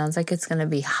God, this sounds like it's going to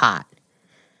be hot.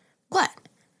 What?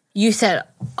 You said,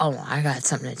 oh, I got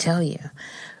something to tell you.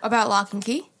 About Lock and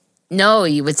Key? No,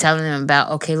 you were telling them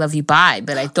about okay, love you, bye.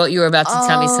 But I thought you were about to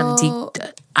tell me some deep.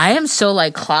 I am so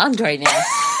like clogged right now.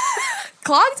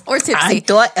 Clogged or tipsy? I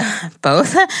thought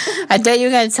both. I thought you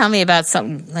were going to tell me about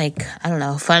something like I don't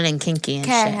know, fun and kinky and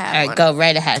shit. All right, go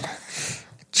right ahead.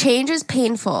 Change is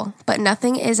painful, but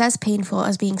nothing is as painful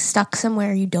as being stuck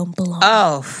somewhere you don't belong.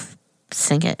 Oh,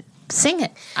 sing it. Sing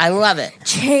it. I love it.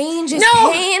 Change is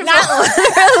painful. Not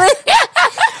literally.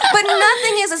 But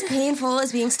nothing is as painful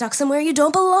as being stuck somewhere you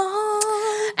don't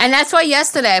belong. And that's why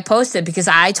yesterday I posted because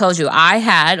I told you I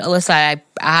had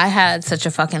such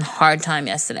a fucking hard time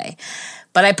yesterday.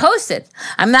 But I posted.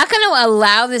 I'm not going to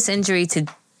allow this injury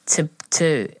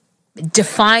to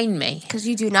define me. Because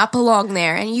you do not belong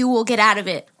there and you will get out of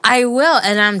it. I will,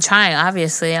 and I'm trying.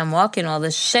 Obviously, I'm walking all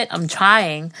this shit. I'm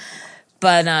trying.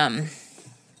 But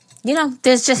you know,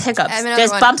 there's just hiccups.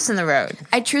 There's bumps in the road.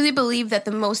 I truly believe that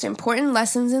the most important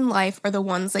lessons in life are the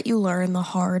ones that you learn the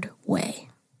hard way.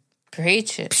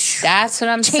 Preach it. That's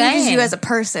what I'm saying. Changes you as a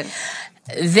person.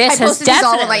 I posted these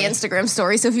all on my Instagram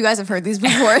story, so if you guys have heard these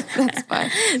before, that's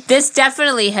fine. This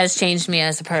definitely has changed me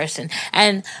as a person.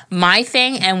 And my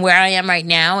thing and where I am right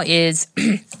now is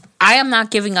I am not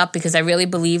giving up because I really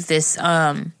believe this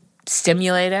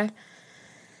stimulator.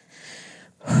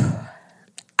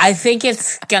 I think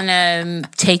it's going to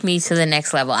take me to the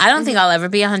next level. I don't think I'll ever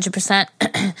be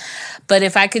 100%. But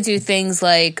if I could do things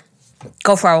like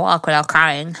go for a walk without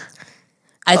crying,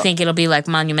 I think it'll be like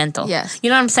monumental. Yes. You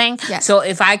know what I'm saying? Yes. So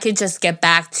if I could just get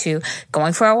back to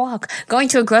going for a walk, going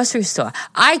to a grocery store.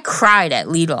 I cried at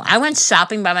Lidl. I went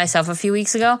shopping by myself a few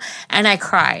weeks ago and I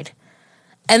cried.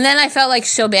 And then I felt like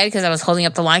so bad because I was holding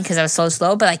up the line because I was so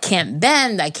slow, but I can't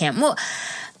bend, I can't move.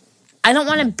 I don't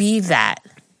want to be that.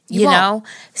 You know?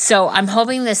 So I'm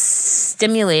hoping this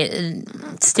stimulator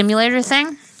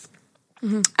thing,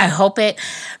 I hope it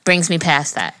brings me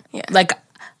past that. Yeah. Like,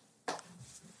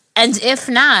 and if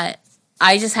not,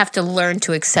 I just have to learn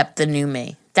to accept the new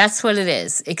me. That's what it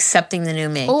is, accepting the new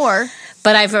me.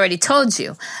 But I've already told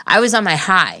you, I was on my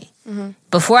high. Mm-hmm.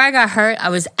 Before I got hurt, I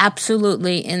was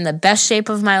absolutely in the best shape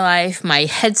of my life. My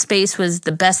headspace was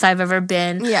the best I've ever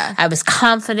been. Yeah. I was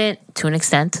confident to an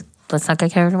extent. Let's not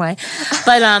get carried away.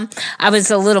 But I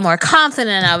was a little more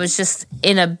confident. I was just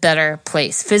in a better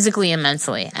place, physically and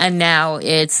mentally. And now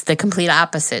it's the complete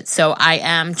opposite. So I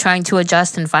am trying to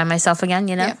adjust and find myself again,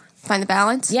 you know? Yeah. Find the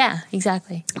balance? Yeah,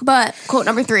 exactly. But, quote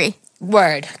number 3.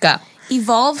 Word, go.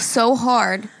 Evolve so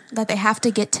hard that they have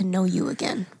to get to know you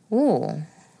again. Ooh.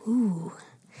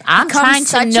 I'm trying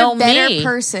to know a better me.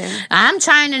 person. I'm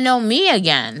trying to know me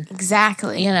again.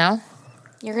 Exactly. You know?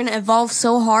 You're going to evolve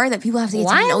so hard that people have to get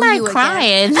to know you again. Why am I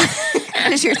crying?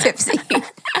 Because you're tipsy.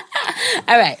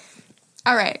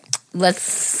 All right.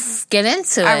 Let's get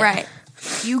into it. All right.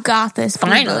 You got this.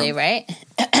 Finally, people. right?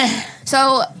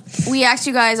 So, we asked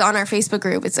you guys on our Facebook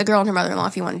group, it's a girl and her mother-in-law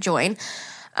if you want to join,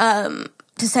 to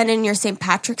send in your St.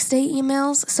 Patrick's Day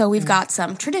emails. So, we've got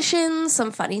some traditions,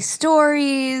 some funny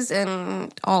stories,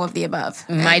 and all of the above.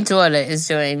 My daughter is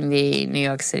doing the New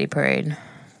York City parade.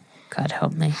 God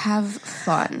help me. Have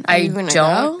fun. I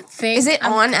don't think... Is it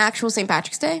on actual St.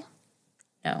 Patrick's Day?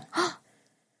 No.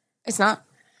 It's not?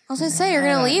 I was going to say, you're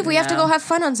going to leave? We have to go have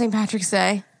fun on St. Patrick's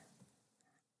Day.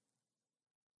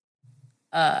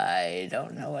 I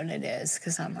don't know when it is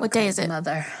because I'm What day is it?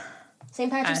 Mother.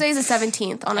 St. Patrick's Day is the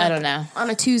 17th. I don't know. On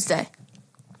a Tuesday.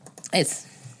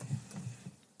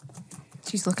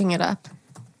 She's looking it up.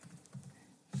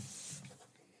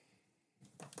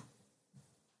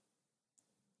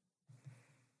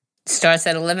 Starts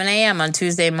at 11 a.m. on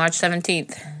Tuesday, March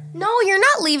 17th. No, you're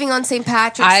not leaving on St.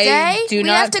 Patrick's Day. We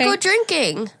have to go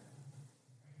drinking.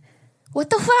 What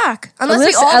the fuck?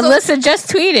 Alyssa just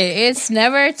tweeted, it's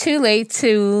never too late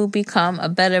to become a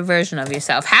better version of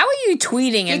yourself. How are you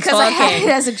tweeting and because talking? Because I had it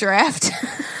as a draft.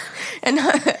 And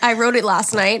I wrote it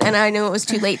last night, and I knew it was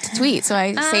too late to tweet, so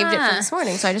I saved it for this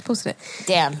morning, so I just posted it.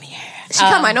 Damn. She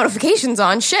got my notifications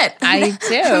on. Shit. I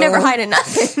do. I'm never hiding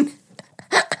nothing.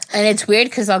 And it's weird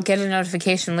because I'll get a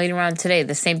notification later on today.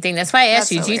 The same thing. That's why I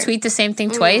asked you. Do you tweet the same thing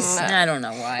twice? No. I don't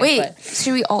know why. Wait,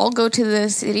 should we all go to the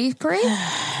city parade?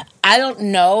 I don't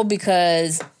know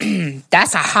because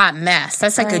that's a hot mess.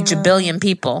 That's like a jabillion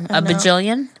people. A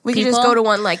bajillion We could just go to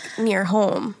one like near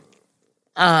home.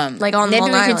 Like on maybe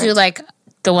Long we Island. could do like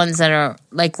the ones that are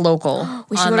like local.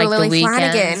 We should on go like to Lily the weekends.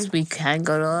 Flanagan. We can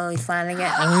go to Lily Flanagan.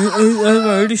 I'm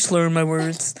already slurring my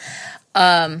words.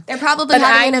 They're probably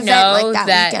having an event like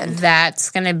that weekend. That's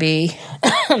going to be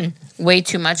way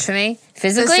too much for me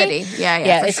physically. The city,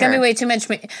 yeah, it's going to be way too much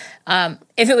for me.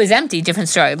 If it was empty, different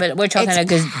story. But we're talking a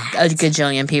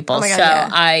gajillion people, oh my God,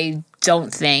 I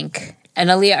don't think. And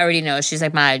Aaliyah already knows. She's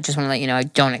like, "Ma, I just want to let you know, I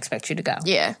don't expect you to go."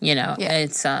 Yeah,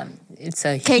 it's a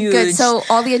huge. Okay, good. So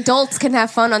all the adults can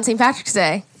have fun on St. Patrick's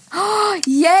Day.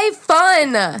 Yay,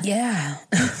 fun! Yeah.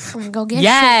 We're gonna go get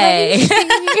yay!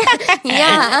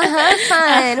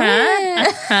 Fun.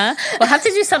 We'll have to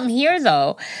do something here,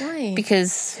 though. Why?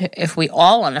 Because if we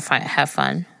all want to have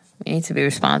fun, we need to be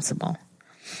responsible.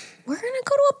 We're gonna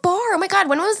go to a bar. Oh my God,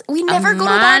 we never go to a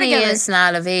bar together. Amani is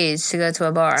not of age to go to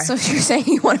a bar. So you're saying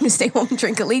you want him to stay home and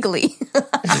drink illegally?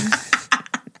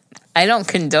 I don't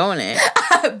condone it.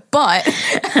 But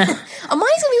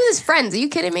Amani's gonna be with his friends. Are you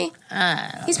kidding me?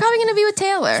 He's probably gonna be with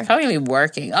Taylor. She's probably gonna be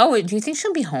working. Oh, do you think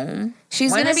she'll be home?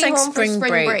 She's gonna be home for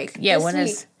spring break. Yeah, when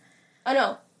is? Oh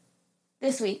no,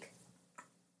 this week.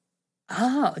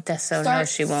 Oh, no,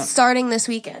 she won't. Starting this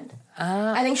weekend.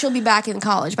 I think she'll be back in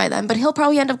college by then, but he'll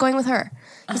probably end up going with her.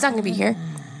 He's not gonna be here.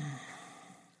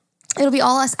 It'll be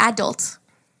all us adults.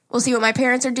 We'll see what my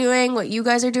parents are doing, what you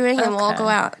guys are doing, and we'll all go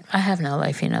out. I have no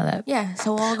life, you know that. Yeah,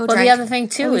 so we'll all go drink. Well, the other thing,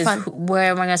 too, is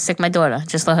where am I going to stick my daughter?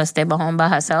 Just let her stay home by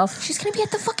herself? She's going to be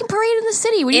at the fucking parade in the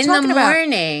city. What are you talking about? In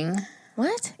the morning.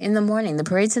 What? In the morning. The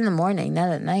parade's in the morning,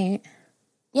 not at night.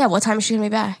 Yeah, what time is she going to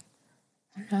be back?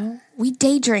 I don't know. We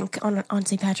day drink on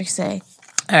St. Patrick's Day.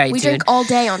 All right, we drink all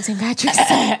day on St. Patrick's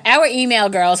Day. Our email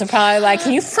girls are probably like,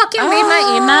 can you fucking read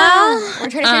my email? We're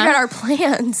trying to figure out our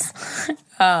plans.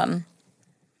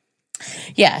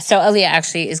 Yeah, so Aaliyah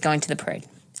actually is going to the parade,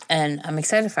 and I'm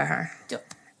excited for her.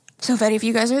 So if any of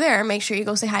you guys are there, make sure you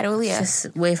go say hi to Aaliyah.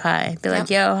 Just wave hi. Be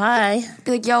like, yo, hi.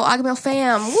 Be like, yo, Agamail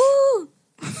fam. Woo! Oh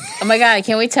my God, I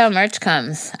can't wait till merch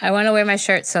comes. I want to wear my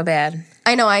shirt so bad.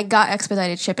 I know, I got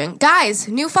expedited shipping. Guys,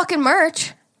 new fucking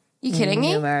merch. You kidding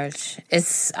me? New merch.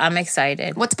 I'm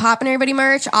excited. What's poppin', everybody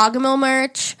merch? Agamail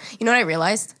merch. You know what I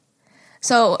realized?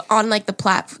 So on like the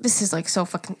this is like so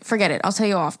fucking, forget it. I'll tell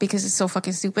you off because it's so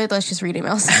fucking stupid. Let's just read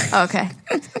emails. Okay.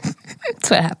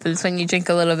 That's what happens when you drink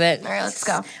a little bit. All right, let's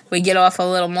go. We get off a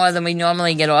little more than we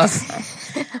normally get off.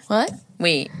 What?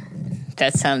 Wait.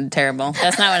 That sounded terrible.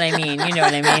 That's not what I mean. You know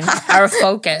what I mean. Our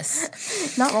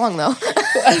focus. Not wrong, though.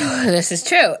 This is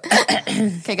true.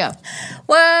 Okay, go.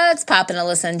 What's poppin',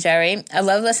 Alyssa and Jerry? I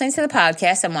love listening to the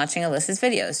podcast and watching Alyssa's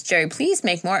videos. Jerry, please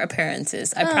make more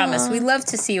appearances. I promise. We love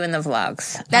to see you in the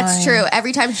vlogs. That's true.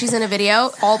 Every time she's in a video,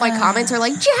 all my comments are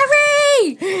like,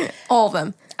 Jerry! All of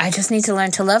them. I just need to learn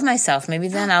to love myself. Maybe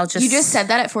then I'll just... You just said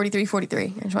that at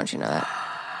 43:43. I just want you to know that.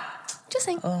 Just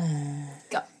saying.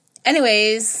 Go.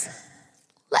 Anyways...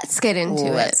 Let's get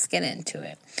into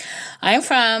it. I'm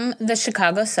from the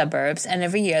Chicago suburbs, and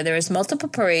every year there is multiple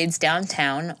parades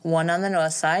downtown, one on the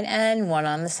north side and one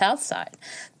on the south side.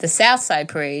 The south side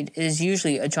parade is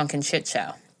usually a drunken shit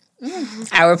show.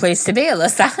 Our place to be,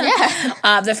 Alyssa.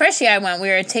 Yeah. The first year I went, we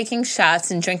were taking shots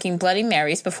and drinking Bloody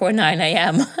Marys before 9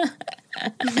 a.m.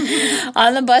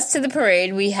 On the bus to the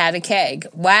parade, we had a keg.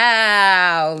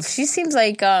 Wow. She seems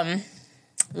like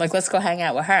let's go hang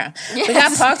out with her. Yes. We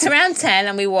got parked around 10,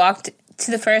 and we walked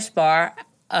to the first bar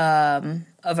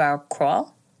of our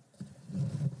crawl.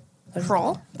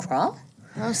 Crawl?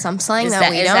 Oh, some slang that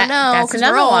we don't know. That's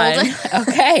another one.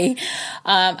 Okay.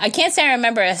 I can't say I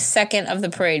remember a second of the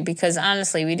parade because,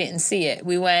 honestly, we didn't see it.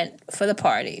 We went for the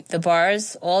party. The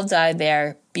bars all dyed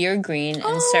their beer green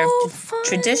and served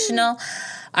traditional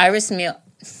Irish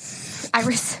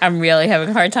Iris. I'm really having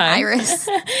a hard time. Iris.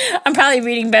 I'm probably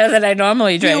reading better than I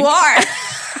normally drink. You are.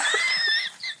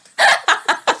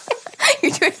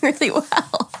 You're doing really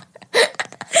well. Did you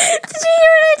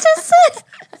hear what I just said?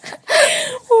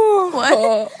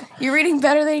 What? You're reading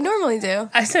better than you normally do.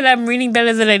 I said I'm reading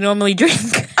better than I normally drink.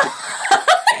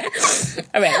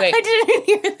 All right, wait. I didn't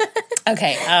hear that.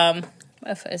 Okay,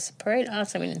 is the parade?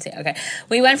 Honestly, we didn't see. Okay.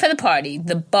 We went for the party.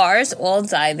 The bars all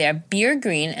dye their beer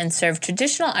green and serve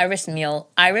traditional Irish meals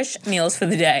for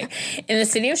the day. In the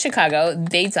city of Chicago,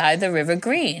 they dye the river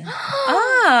green.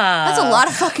 That's a lot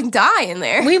of fucking dye in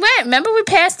there. We went. Remember we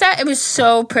passed that? It was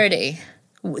so pretty.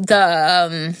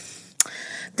 The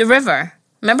river.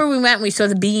 Remember we went and we saw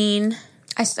the bean?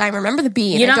 I remember the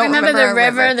bean. You don't remember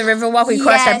the river walk? We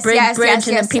crossed that bridge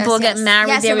and then people get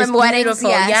married there. It was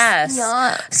beautiful. Yes.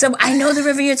 So I know the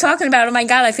river you're talking about. Oh my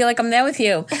God, I feel like I'm there with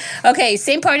you. Okay,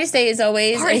 St. Patty's Day is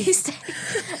always... Party's Day.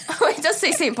 Oh, it does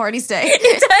say St. Patty's Day.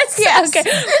 It does? Yes. Okay.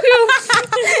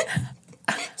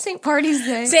 St. Patty's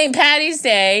Day. St. Patty's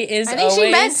Day is always... I think she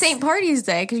meant St. Party's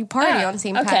Day because you party on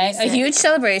St. Patty's Day. Okay, a huge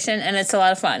celebration and it's a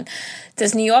lot of fun.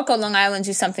 Does New York or Long Island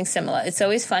do something similar? It's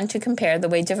always fun to compare the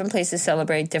way different places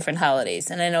celebrate different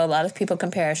holidays. And I know a lot of people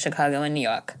compare Chicago and New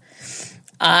York.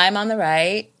 I'm on the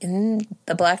right in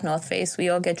the black North Face. We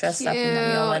all get dressed up and then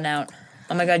we all went out.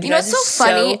 Oh my God, you guys are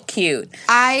so cute.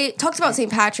 I talked about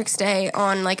St. Patrick's Day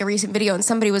on like a recent video and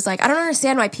somebody was like, I don't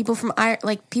understand why people from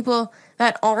people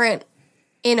that aren't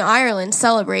in Ireland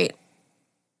celebrate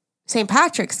St.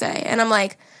 Patrick's Day. And I'm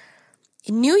like,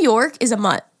 New York is a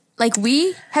mutt. Like,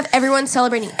 we have everyone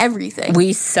celebrating everything.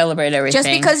 We celebrate everything. Just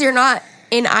because you're not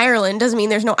in Ireland doesn't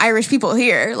mean there's no Irish people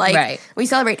here. Like, right. We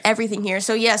celebrate everything here.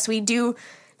 So, yes, we do.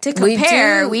 To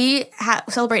compare, we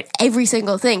celebrate every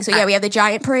single thing. So, yeah, we have the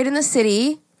giant parade in the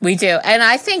city. We do. And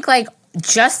I think, like,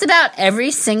 just about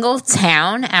every single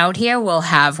town out here will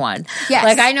have one. Yes.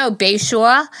 Like, I know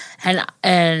Bayshore and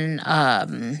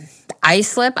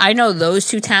Islip, I know those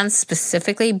two towns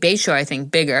specifically. Bayshore, I think,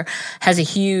 bigger, has a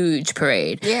huge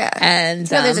parade. Yeah. And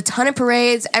there's a ton of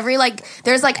parades.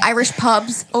 There's Irish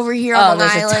pubs over here on Long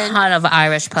Island. There's a ton of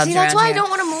Irish pubs. See, that's why I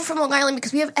don't want to move from Long Island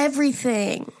because we have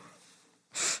everything.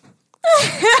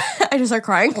 I just start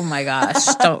crying. Oh my gosh.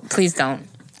 Please don't.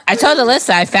 I told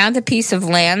Alyssa I found a piece of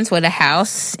land with a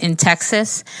house in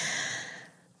Texas.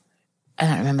 I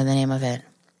don't remember the name of it.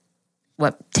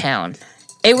 What town?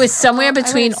 It was somewhere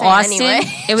between Austin. Anyway.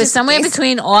 It was somewhere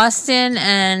between Austin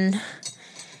and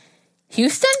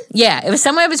Houston? Yeah, it was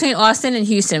somewhere between Austin and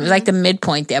Houston. It was like the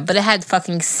midpoint there. But it had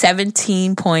fucking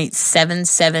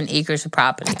 17.77 acres of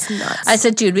property. That's nuts. I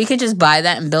said, dude, we could just buy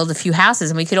that and build a few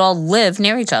houses and we could all live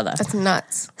near each other. That's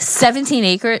nuts. 17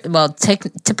 acres? Well,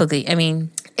 typically, I mean...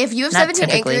 If you have 17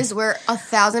 acres, we're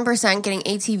 1,000% getting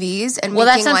ATVs and well,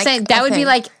 that's what I'm saying. That would be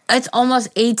like, it's almost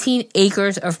 18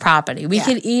 acres of property. We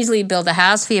could easily build a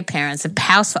house for your parents, a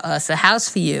house for us, a house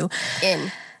for you.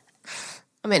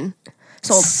 I'm in.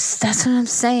 Sold. That's what I'm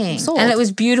saying. Sold. And it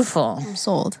was beautiful. I'm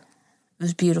sold. It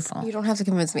was beautiful. You don't have to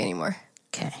convince me anymore.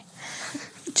 Okay.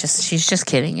 She's just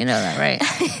kidding. You know that, right?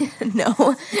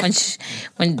 No.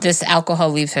 When this alcohol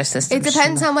leaves her system. It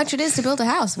depends how much it is to build a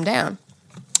house. I'm down.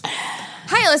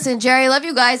 Hi, listen, Jerry. I love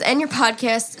you guys and your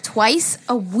podcast twice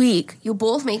a week. You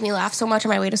both make me laugh so much on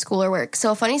my way to school or work.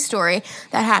 So a funny story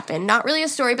that happened, not really a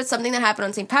story, but something that happened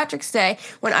on St. Patrick's Day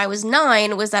when I was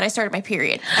 9 was that I started my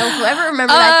period. I will forever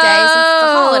remember that day since it's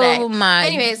a holiday. Oh, my.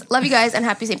 Anyways, love you guys and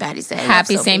happy St. Patty's Day.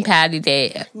 Happy St. Patty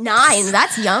Day. 9.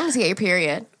 That's young to get your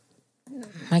period.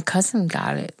 My cousin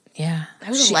got it. Yeah. I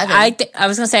was 11. I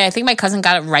was going to say, I think my cousin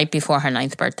got it right before her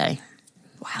 9th birthday.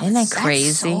 Wow. Isn't that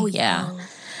crazy? So yeah. Young.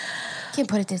 Can't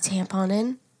put a tampon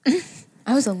in.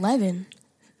 I was 11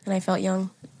 and I felt young.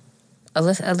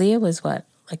 Aaliyah was what?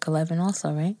 Like 11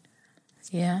 also, right?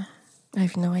 Yeah. I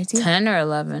have no idea. 10 or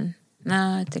 11? No,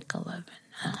 I think 11.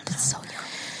 That's so young.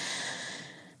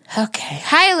 Okay.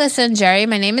 Hi, listen, Jerry.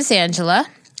 My name is Angela.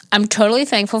 I'm totally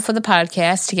thankful for the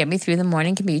podcast to get me through the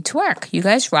morning commute to work. You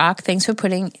guys rock. Thanks for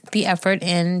putting the effort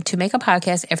in to make a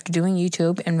podcast after doing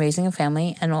YouTube and raising a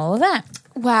family and all of that.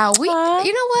 Wow. You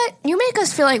know what? You make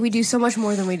us feel like we do so much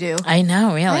more than we do. I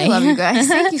know, really. I love you guys.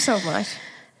 Thank you so much.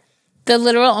 The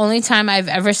literal only time I've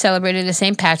ever celebrated a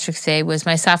St. Patrick's Day was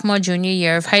my sophomore, junior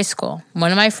year of high school.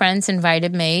 One of my friends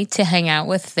invited me to hang out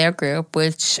with their group,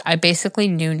 which I basically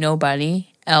knew nobody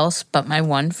else but my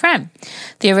one friend.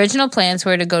 The original plans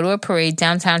were to go to a parade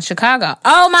downtown Chicago.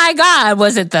 Oh my God,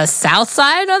 was it the south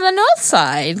side or the north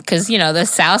side? Because, the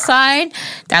south side,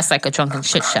 that's like a drunken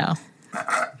shit show.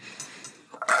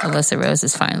 Alyssa Rose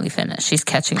is finally finished. She's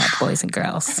catching up, boys and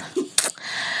girls. Yo,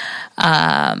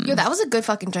 that was a good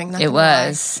fucking drink. It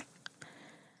was.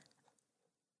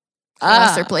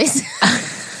 What's their place?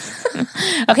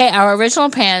 Okay, our original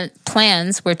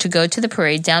plans were to go to the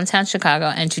parade downtown Chicago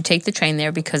and to take the train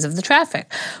there because of the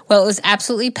traffic. Well, it was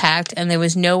absolutely packed, and there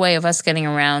was no way of us getting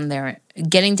down there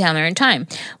in time.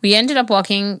 We ended up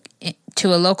walking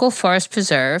to a local forest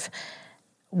preserve.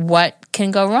 What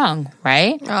can go wrong,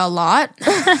 right? A lot.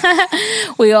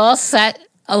 We all sat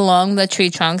along the tree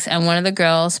trunks, and one of the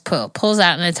girls pulls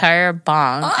out an entire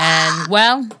bong and,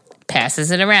 well,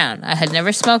 passes it around. I had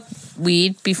never smoked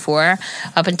weed before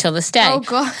up until this day. Oh,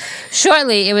 God.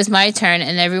 Shortly, it was my turn,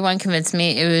 and everyone convinced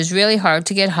me it was really hard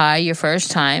to get high your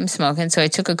first time smoking, so I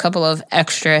took a couple of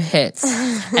extra hits.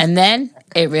 And then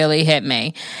it really hit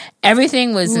me.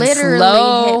 Everything was literally in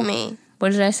slow... hit me.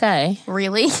 What did I say?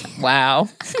 Really? Wow.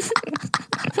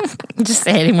 Just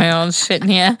hating my own shit in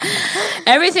here.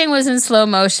 Everything was in slow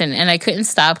motion, and I couldn't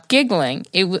stop giggling.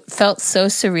 It felt so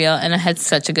surreal, and I had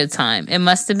such a good time. It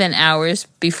must have been hours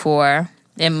because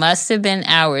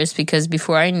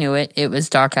before I knew it, it was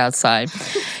dark outside.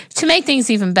 To make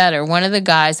things even better, one of the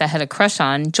guys I had a crush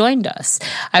on joined us.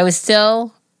 I was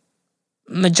still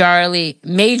majorly.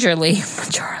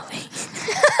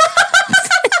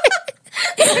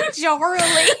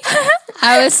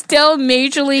 I was still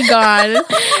majorly gone,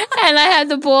 and I had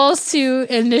the balls to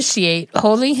initiate,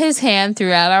 holding his hand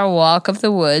throughout our walk of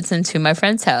the woods into my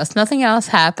friend's house. Nothing else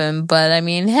happened, but I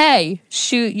mean, hey,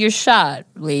 shoot your shot,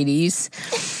 ladies.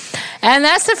 And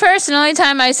that's the first and only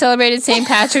time I celebrated St.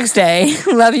 Patrick's Day.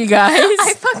 Love you guys.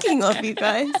 I fucking love you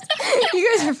guys.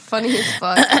 You guys are funny as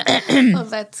fuck. Oh,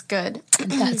 that's good.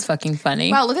 That's fucking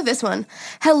funny. Wow, look at this one.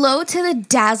 Hello to the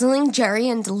dazzling Jerry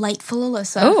and delightful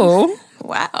Alyssa. Oh.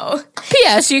 Wow.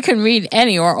 P.S. You can read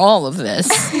any or all of this.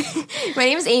 My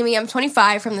name is Amy. I'm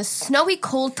 25 from the snowy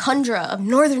cold tundra of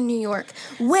northern New York,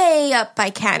 way up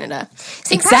by Canada.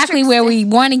 Exactly where we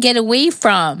want to get away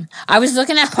from. I was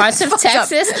looking at parts of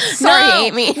Texas. Sorry,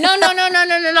 Amy. No.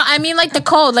 I mean, like the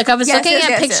cold. Like I was looking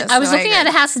at pictures. I was looking at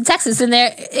a house in Texas, and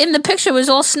there in the picture was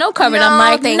all snow covered. No, I'm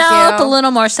like, thank nope, you. a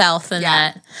little more south than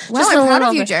that. Well, Just I'm a proud little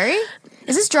of you, bit. Jerry.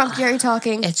 Is this drunk Jerry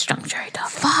talking? It's drunk Jerry talking.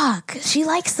 Fuck. She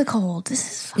likes the cold.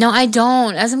 This is No, I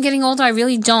don't. As I'm getting older, I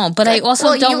really don't. But I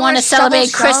also you don't want to shovel celebrate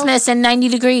snow? Christmas in 90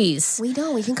 degrees. We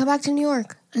don't. We can come back to New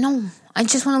York. No, I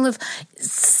just want to live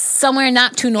somewhere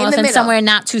not too north and middle. somewhere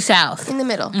not too south. In the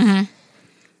middle. Mm-hmm.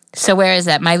 So where is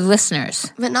that? My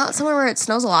listeners. But not somewhere where it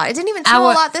snows a lot. It didn't even snow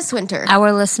a lot this winter.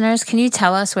 Our listeners, can you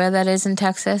tell us where that is in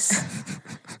Texas?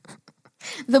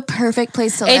 The perfect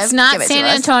place to live. It's not Give it San to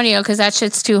us. Antonio because that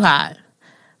shit's too hot.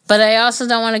 But I also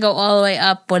don't want to go all the way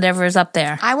up, whatever is up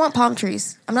there. I want palm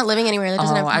trees. I'm not living anywhere that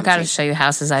doesn't have palm I got to trees. show you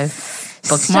houses I've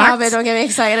bookmarked. Stop it. Don't get me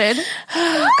excited.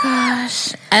 Oh,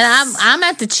 gosh. And I'm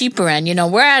at the cheaper end. You know,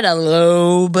 we're at a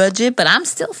low budget, but I'm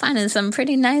still finding some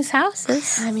pretty nice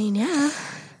houses. I mean, yeah.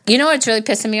 You know what's really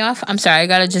pissing me off? I'm sorry, I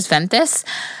got to just vent this.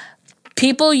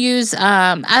 People use,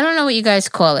 I don't know what you guys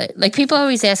call it. Like, people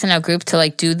always ask in our group to,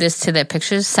 like, do this to their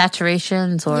pictures,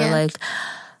 saturations, or, like...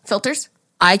 Filters?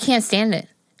 I can't stand it.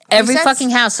 Every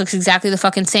fucking house looks exactly the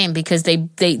fucking same because they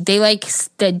like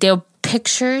their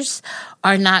pictures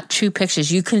are not true pictures.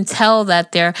 You can tell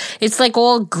that it's like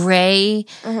all gray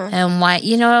and white,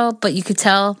 you know, but you could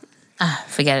tell.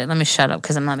 Forget it. Let me shut up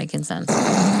because I'm not making sense.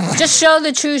 Just show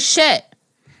the true shit.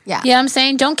 Yeah. You know what I'm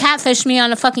saying? Don't catfish me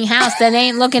on a fucking house that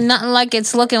ain't looking nothing like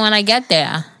it's looking when I get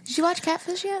there. Did you watch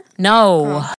Catfish yet?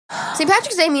 No. St.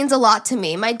 Patrick's Day means a lot to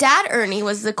me. My dad, Ernie,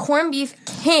 was the corned beef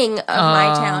king of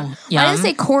my town. Yum. I didn't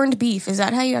say corned beef. Is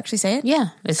that how you actually say it? Yeah,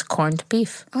 it's corned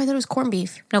beef. Oh, I thought it was corned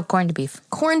beef. No, corned beef.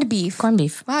 Corned beef. Corned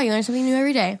beef. Wow, you learn something new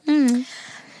every day.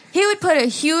 He would put a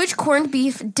huge corned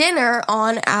beef dinner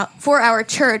on for our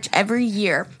church every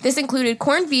year. This included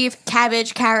corned beef,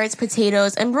 cabbage, carrots,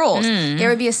 potatoes, and rolls. There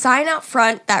would be a sign out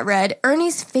front that read,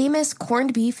 Ernie's famous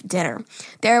corned beef dinner.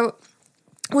 There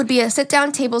would be a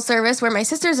sit-down table service where my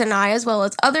sisters and I, as well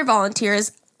as others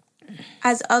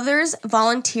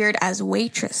volunteered as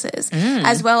waitresses,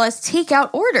 as well as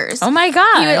takeout orders. Oh my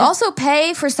God. He would also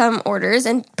pay for some orders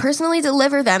and personally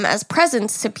deliver them as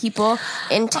presents to people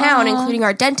in town, including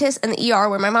our dentist and the ER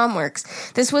where my mom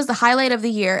works. This was the highlight of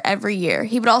the year every year.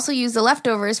 He would also use the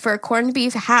leftovers for a corned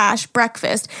beef hash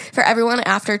breakfast for everyone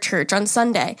after church on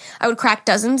Sunday. I would crack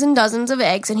dozens and dozens of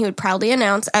eggs, and he would proudly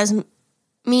announce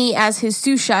me as his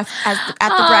sous chef at the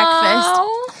breakfast.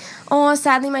 Oh,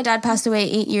 sadly, my dad passed away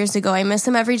 8 years ago. I miss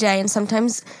him every day, and some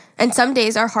days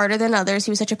are harder than others. He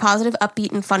was such a positive,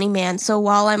 upbeat, and funny man. So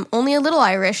while I'm only a little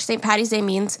Irish, St. Paddy's Day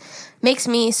makes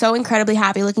me so incredibly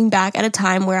happy looking back at a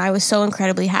time where I was so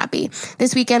incredibly happy.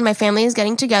 This weekend, my family is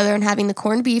getting together and having the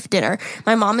corned beef dinner.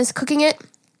 My mom is cooking it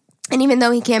And even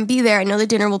though he can't be there, I know the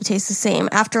dinner will taste the same.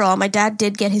 After all, my dad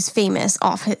did get famous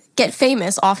off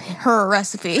her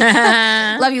recipe.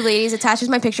 Love you, ladies. Attaches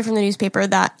my picture from the newspaper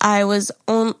that I was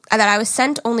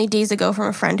sent only days ago from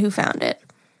a friend who found it.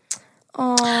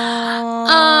 Aww.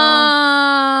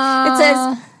 It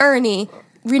says Ernie,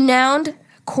 renowned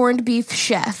corned beef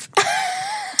chef.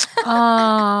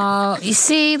 Oh, you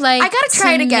see, like, I gotta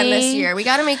try it again this year. We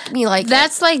gotta make me like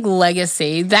that's it. like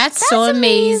legacy. That's so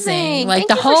amazing. Like,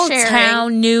 the whole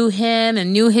town knew him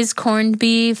and knew his corned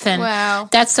beef, and wow,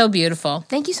 that's so beautiful.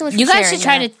 Thank you so much. You guys should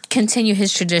try to continue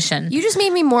his tradition. You just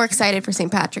made me more excited for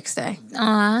St. Patrick's Day.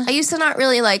 I used to not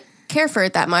really like care for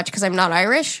it that much because I'm not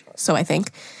Irish, so I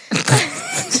think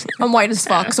I'm white as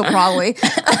fuck, so probably.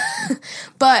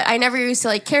 But I never used to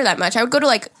like care that much. I would go to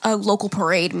like a local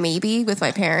parade maybe with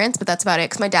my parents, but that's about it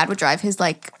because my dad would drive his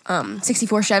like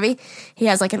 64 Chevy. He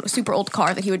has like a super old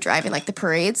car that he would drive in like the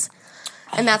parades,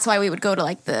 and that's why we would go to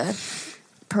like the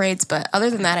parades. But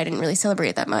other than that, I didn't really celebrate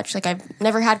it that much. Like, I've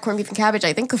never had corned beef and cabbage.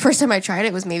 I think the first time I tried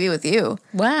it was maybe with you.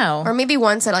 Wow. Or maybe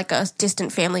once at like a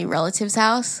distant family relative's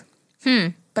house.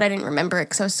 But I didn't remember it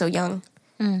because I was so young.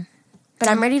 But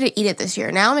I'm ready to eat it this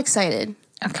year. Now I'm excited.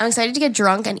 Okay. I'm excited to get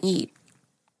drunk and eat.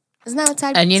 Isn't that what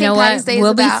St. And you know Patty's what? Day is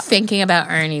We'll about? be thinking about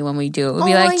Ernie when we do it. We'll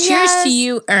be like, cheers to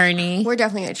you, Ernie. We're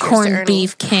definitely going to cheers to Ernie. Corned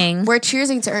beef king. We're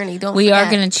cheersing to Ernie. Don't we forget.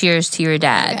 are going to cheers to your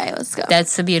dad. Okay, let's go.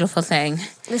 That's the beautiful thing.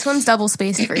 This one's double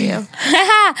spaced for you.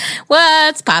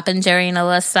 What's poppin', Jerry and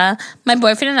Alyssa? My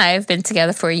boyfriend and I have been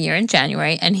together for a year in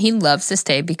January, and he loves to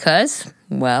stay because,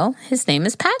 well, his name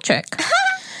is Patrick.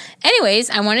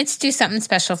 Anyways, I wanted to do something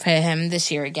special for him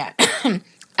this year again.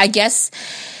 I guess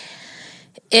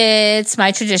it's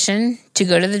my tradition to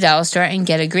go to the dollar store and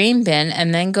get a green bin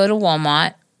and then go to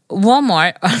Walmart,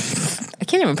 I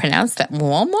can't even pronounce that,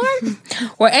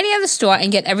 Walmart? Or any other store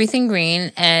and get everything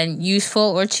green and useful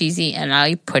or cheesy, and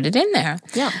I put it in there.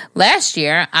 Yeah. Last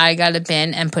year, I got a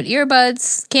bin and put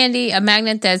earbuds, candy, a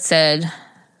magnet that said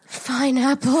Fine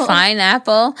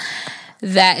apple.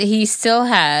 That he still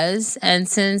has, and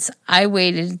since I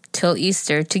waited till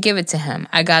Easter to give it to him,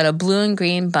 I got a blue and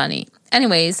green bunny.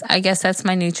 Anyways, I guess that's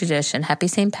my new tradition. Happy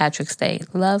St. Patrick's Day.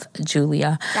 Love,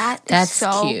 Julia. That's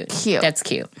so cute. That's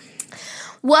cute.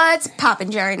 What's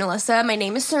poppin', Jerry and Alyssa? My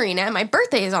name is Serena, and my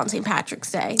birthday is on St.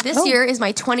 Patrick's Day. This year is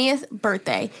my 20th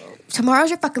birthday.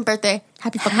 Tomorrow's your fucking birthday.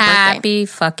 Happy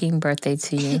fucking birthday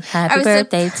to you. Happy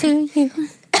birthday to you.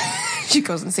 She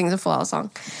goes and sings a full-out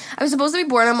song. I was supposed to be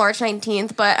born on March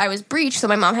 19th, but I was breached, so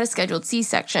my mom had a scheduled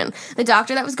C-section. The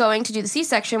doctor that was going to do the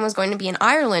C-section was going to be in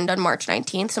Ireland on March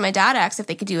 19th, so my dad asked if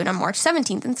they could do it on March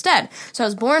 17th instead. So I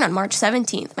was born on March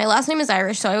 17th. My last name is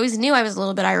Irish, so I always knew I was a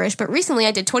little bit Irish, but recently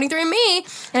I did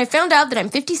 23andMe, and I found out that I'm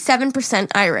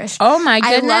 57% Irish. Oh my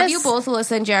goodness. I love you both,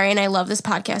 Alyssa and Jerry, and I love this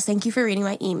podcast. Thank you for reading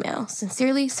my email.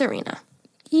 Sincerely, Serena.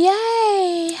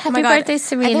 Yay. Happy birthday,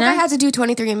 Serena. I think I had to do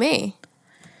 23andMe.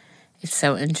 It's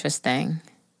so interesting.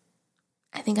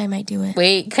 I think I might do it.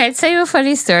 Wait, can I tell you a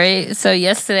funny story? So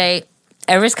yesterday,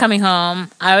 Everett's coming home.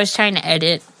 I was trying to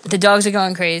edit. The dogs are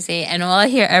going crazy. And all I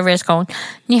hear Everett's going,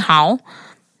 ni hao,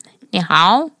 ni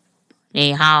hao,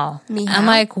 ni hao. I'm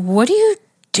like, what are you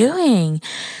doing?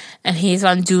 And he's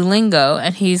on Duolingo,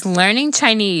 and he's learning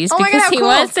Chinese because he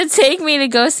wants to take me to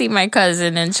go see my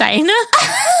cousin in China.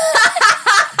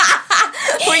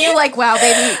 Were you like, wow,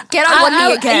 baby, get on one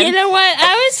knee again? You know what?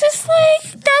 I was just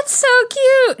like, that's so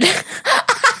cute.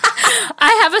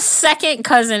 I have a second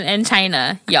cousin in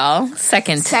China, y'all.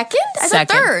 Second? I thought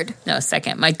third. No,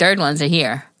 second. My third ones are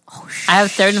here. Oh, shit. I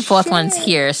have third and fourth ones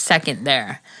here, second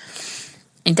there.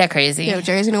 Ain't that crazy? Yo,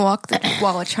 Jerry's gonna walk the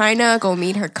wall of China, go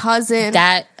meet her cousin.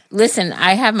 Listen,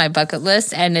 I have my bucket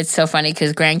list, and it's so funny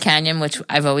because Grand Canyon, which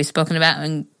I've always spoken about,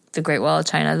 and the Great Wall of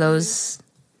China, those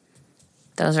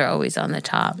are always on the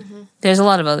top. Mm-hmm. There's a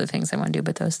lot of other things I want to do,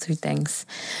 but those three things.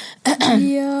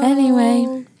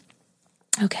 Anyway.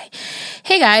 Okay.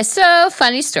 Hey, guys. So,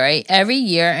 funny story. Every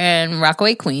year in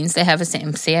Rockaway, Queens, they have a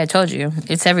St. See, I told you.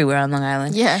 It's everywhere on Long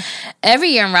Island. Yeah. Every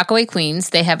year in Rockaway,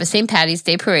 Queens, they have a St. Patty's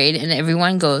Day parade, and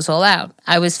everyone goes all out.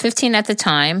 I was 15 at the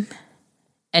time,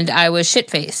 and I was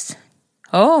shit-faced.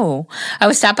 Oh, I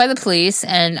was stopped by the police,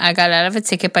 and I got out of a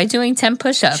ticket by doing 10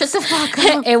 push-ups. Shut the fuck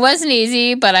up. It wasn't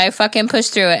easy, but I fucking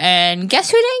pushed through it, and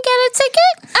guess who didn't get a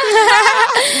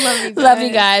ticket? Love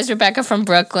you guys. Rebecca from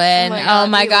Brooklyn. Oh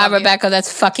my God, Rebecca,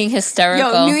 that's fucking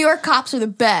hysterical. Yo, New York cops are the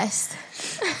best.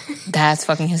 That's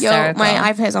fucking hysterical. Yo,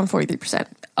 my iPad is on 43%.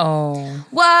 Oh.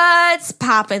 What's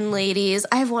poppin', ladies?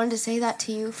 I've wanted to say that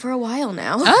to you for a while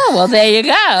now. Oh, well, there you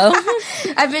go.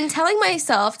 I've been telling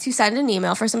myself to send an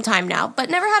email for some time now, but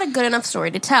never had a good enough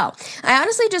story to tell. I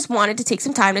honestly just wanted to take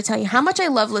some time to tell you how much I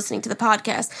love listening to the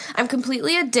podcast. I'm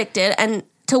completely addicted and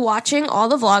to watching all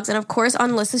the vlogs and of course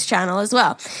on Lissa's channel as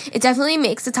well. It definitely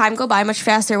makes the time go by much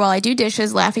faster while I do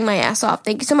dishes, laughing my ass off.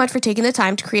 Thank you so much for taking the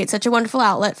time to create such a wonderful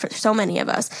outlet for so many of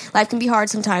us. Life can be hard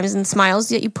sometimes and smiles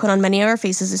that you put on many of our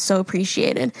faces is so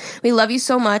appreciated. We love you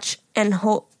so much and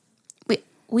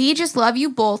we just love you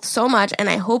both so much and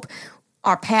I hope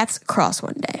our paths cross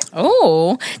one day.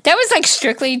 Oh, that was like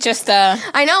strictly just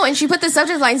I know, and she put the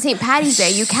subject line St. Patty's Day.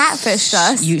 You catfished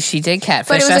us. She did catfish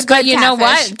but it was us. a good But you catfish. know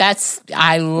what?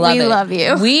 I love it. We love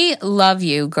you. We love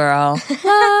you, girl.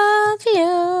 Love you.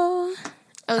 Oh,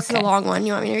 this is a long one.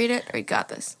 You want me to read it? Or you got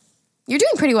this? You're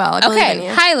doing pretty well. I believe in you.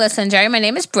 Hi, listen, Jerry. My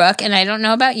name is Brooke, and I don't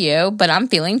know about you, but I'm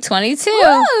feeling 22. Woo!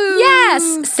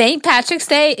 Yes, St. Patrick's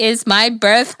Day is my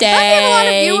birthday. I have a lot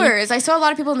of viewers. I saw a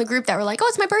lot of people in the group that were like, "Oh,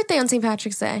 it's my birthday on St.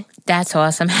 Patrick's Day." That's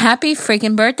awesome. Happy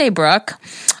freaking birthday, Brooke.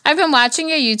 I've been watching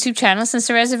your YouTube channel since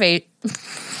the Reservations.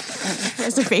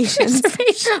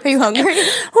 Are you hungry?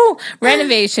 Ooh,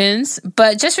 renovations,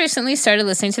 but just recently started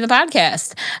listening to the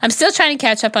podcast. I'm still trying to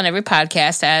catch up on every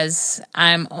podcast as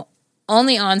I'm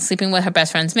only on Sleeping with Her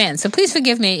Best Friend's Man. So please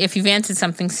forgive me if you've answered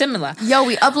something similar. Yo,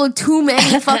 we upload too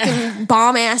many fucking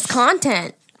bomb-ass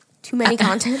content. Too many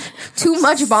content? Too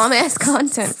much bomb-ass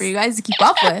content for you guys to keep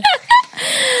up with.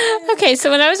 Okay,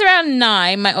 so when I was around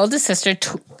 9, my oldest sister,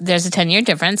 there's a 10-year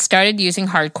difference, started using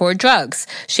hardcore drugs.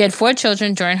 She had 4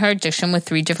 children during her addiction with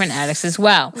 3 different addicts as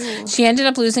well. Ooh. She ended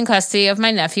up losing custody of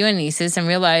my nephew and nieces and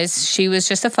realized she was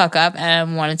just a fuck-up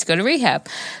and wanted to go to rehab.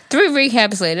 3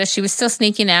 rehabs later, she was still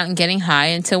sneaking out and getting high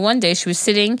until one day she was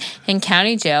sitting in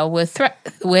county jail with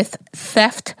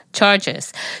theft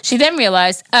charges. She then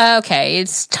realized, okay,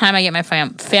 it's time I get my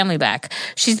family back.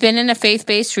 She's been in a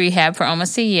faith-based rehab for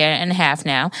almost a year and a half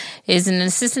now, is an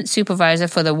assistant supervisor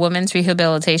for the Women's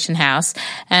Rehabilitation House,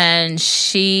 and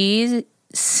sees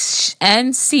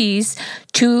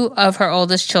 2 of her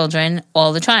oldest children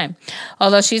all the time.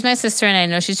 Although she's my sister and I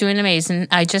know she's doing amazing,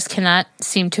 I just cannot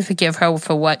seem to forgive her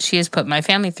for what she has put my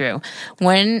family through.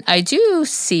 When I do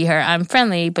see her, I'm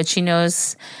friendly, but she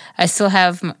knows I still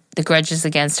have the grudges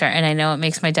against her, and I know it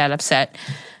makes my dad upset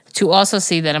to also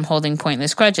see that I'm holding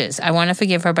pointless grudges. I want to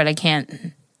forgive her, but I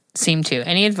can't seem to.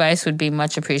 Any advice would be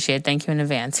much appreciated. Thank you in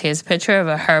advance. Here's a picture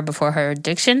of her before her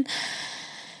addiction,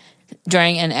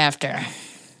 during and after.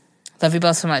 Love you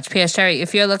both so much. P.S. Jerry,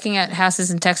 if you're looking at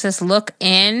houses in Texas, look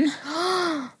in.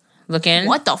 Look in.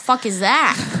 What the fuck is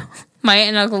that? My aunt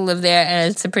and uncle live there,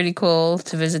 and it's pretty cool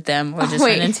to visit them or just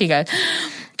run into you guys.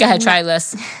 Go ahead, try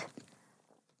this.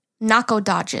 Naco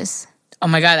Dodges. Oh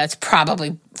my God, that's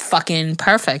probably fucking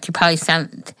perfect. You probably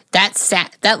sound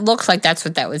that looks like that's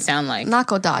what that would sound like.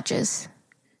 Naco Dodges.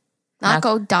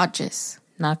 Naco Dodges.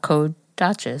 Naco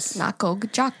Dodges. Naco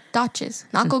Jock Dodges.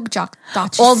 Naco Jock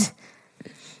Dodges. All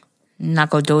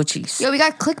Naco Dochis. Yo, we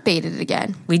got clickbaited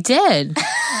again. We did.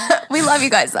 We love you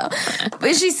guys though.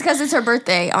 But she's because it's her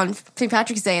birthday on St.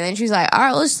 Patrick's Day, and then she's like, all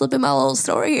right, let's slip in my little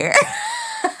story here.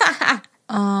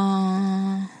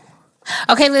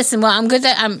 Okay, listen. Well, I'm good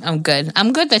that I'm good.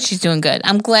 I'm good that she's doing good.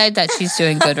 I'm glad that she's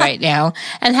doing good right now.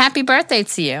 And happy birthday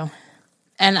to you.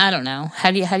 And I don't know, how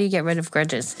do you get rid of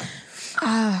grudges?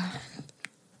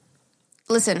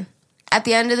 Listen, at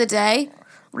the end of the day,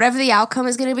 whatever the outcome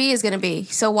is going to be is going to be.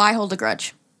 So why hold a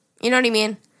grudge? You know what I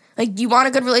mean? Like, you want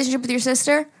a good relationship with your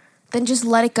sister? Then just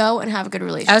let it go and have a good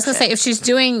relationship. I was going to say, if she's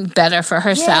doing better for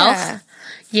herself,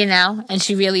 you know, and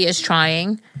she really is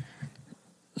trying,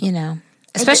 you know.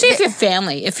 Especially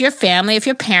if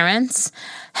your parents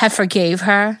have forgave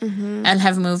her and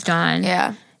have moved on.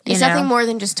 Yeah. It's nothing more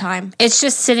than just time. It's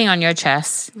just sitting on your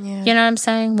chest. Yeah. You know what I'm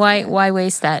saying? Why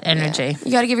waste that energy? Yeah.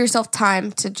 You got to give yourself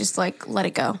time to just, like, let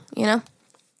it go, you know?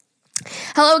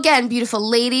 Hello again, beautiful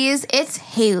ladies. It's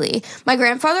Haley. My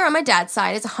grandfather on my dad's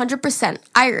side is 100%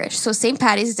 Irish, so St.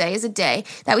 Patty's Day is a day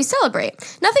that we celebrate.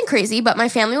 Nothing crazy, but my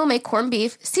family will make corned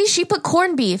beef. See, she put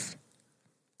corned beef.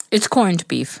 It's corned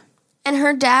beef. And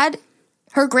her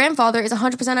grandfather is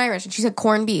 100% Irish, and she said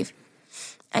corned beef.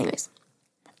 Anyways,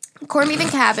 corned beef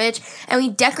and cabbage, and we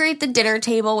decorate the dinner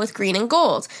table with green and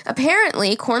gold.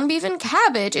 Apparently, corned beef and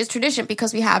cabbage is tradition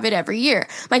because we have it every year.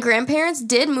 My grandparents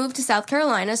did move to South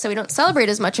Carolina, so we don't celebrate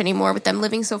as much anymore with them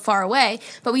living so far away,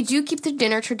 but we do keep the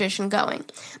dinner tradition going.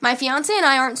 My fiance and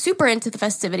I aren't super into the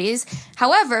festivities.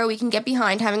 However, we can get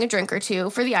behind having a drink or two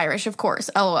for the Irish, of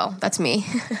course. LOL, that's me.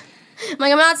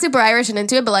 I'm not super Irish and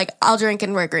into it, but, I'll drink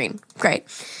and wear green. Great.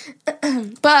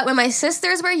 But when my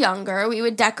sisters were younger, we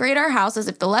would decorate our house as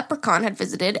if the leprechaun had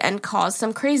visited and caused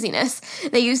some craziness.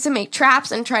 They used to make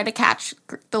traps and try to catch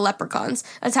the leprechauns.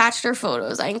 Attached their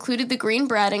photos. I included the green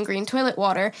bread and green toilet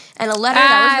water and a letter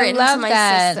that was written to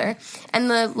my sister. And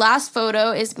the last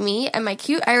photo is me and my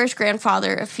cute Irish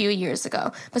grandfather a few years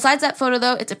ago. Besides that photo,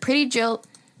 though, it's a pretty chill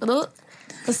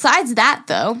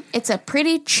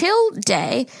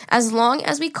day as long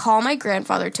as we call my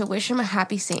grandfather to wish him a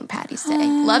happy St. Patty's Day.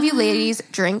 Love you, ladies.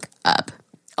 Drink up.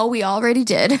 Oh, we already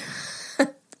did.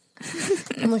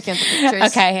 I'm looking at the pictures.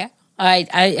 Okay.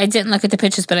 I didn't look at the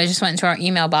pictures, but I just went into our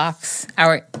email box.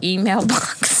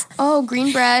 Oh,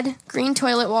 green bread, green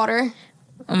toilet water.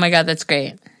 Oh, my God, that's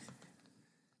great.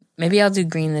 Maybe I'll do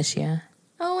green this year.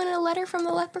 Oh, and a letter from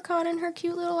the leprechaun and her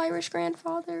cute little Irish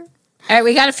grandfather. All right,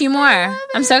 we got a few more.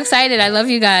 I'm so excited. I love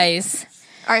you guys.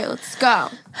 All right, let's go.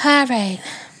 All right.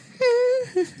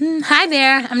 Hi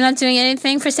there. I'm not doing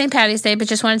anything for St. Patty's Day, but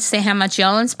just wanted to say how much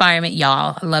y'all inspire me.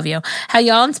 Y'all, I love you. How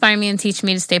y'all inspire me and teach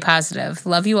me to stay positive.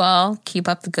 Love you all. Keep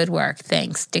up the good work.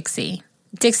 Thanks, Dixie.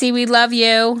 Dixie, we love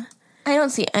you. I don't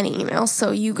see any emails,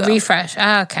 so you go. Refresh.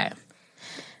 Okay.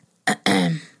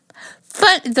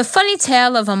 The funny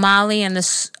tale of O'Malley and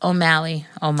O'Malley.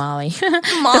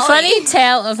 The funny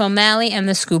tale of O'Malley and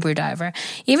the scuba diver.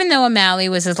 Even though O'Malley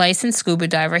was a licensed scuba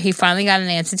diver, he finally got an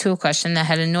answer to a question that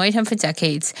had annoyed him for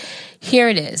decades. Here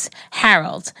it is.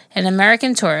 Harold, an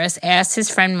American tourist, asked his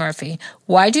friend Murphy,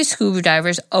 "Why do scuba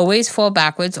divers always fall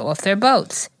backwards off their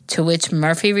boats?" To which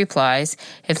Murphy replies,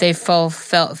 if they fell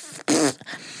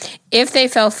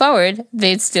forward,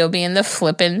 they'd still be in the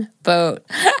flippin' boat.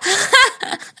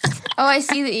 Oh, I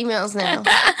see the emails now.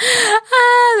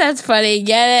 That's funny.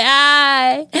 Get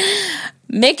it?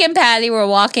 Mick and Patty were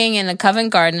walking in a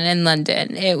Covent Garden in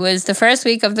London. It was the first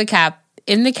week of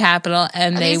in the capital,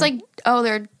 and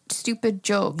they're stupid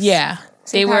jokes. Yeah,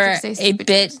 they were a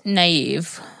bit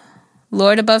naive.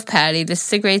 Lord above Patty, this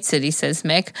is a great city, says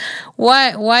Mick.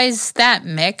 Why is that,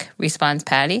 Mick? Responds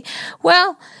Patty.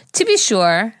 Well, to be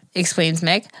sure, explains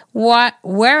Mick,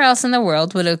 where else in the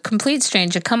world would a complete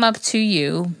stranger come up to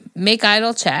you, make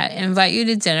idle chat, invite you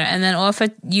to dinner, and then offer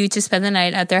you to spend the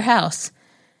night at their house?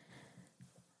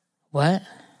 What?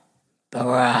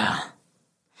 Bruh.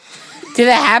 Did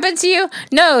that happen to you?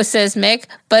 No, says Mick,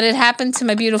 but it happened to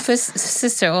my beautiful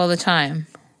sister all the time.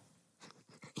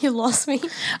 You lost me.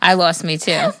 I lost me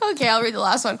too. Okay, I'll read the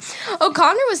last one.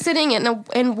 O'Connor was sitting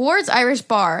in Ward's Irish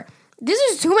bar. These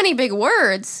are too many big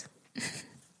words.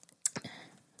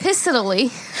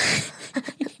 Piccadilly.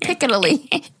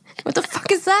 What the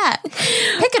fuck is that?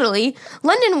 Piccadilly.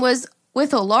 London was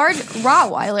with a large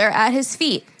Rottweiler at his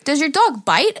feet. Does your dog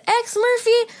bite? Asks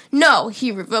Murphy. No,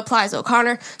 he replies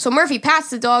O'Connor. So Murphy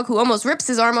pats the dog, who almost rips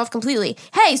his arm off completely.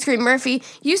 Hey, screamed Murphy.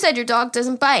 You said your dog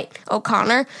doesn't bite.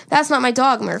 O'Connor. That's not my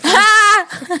dog, Murphy.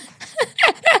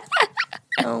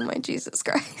 Oh, my Jesus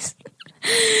Christ.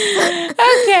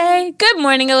 Okay. Good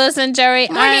morning, Alyssa and Jerry.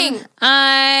 Morning.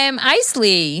 I'm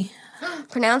Isley.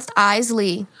 Pronounced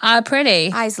Isley.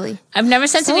 Pretty. Isley. I've never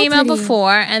sent an email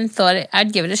before and thought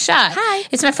I'd give it a shot. Hi.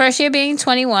 It's my first year being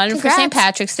 21 Congrats. for St.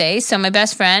 Patrick's Day, so my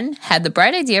best friend had the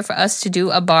bright idea for us to do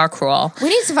a bar crawl. We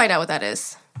need to find out what that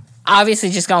is. Obviously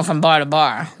just going from bar to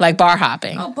bar, like bar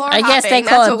hopping. Oh, bar I guess hopping. they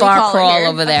call That's it bar crawl it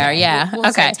over there. Yeah. We'll say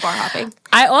Okay. it's bar hopping.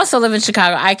 I also live in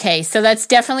Chicago. Okay, so that's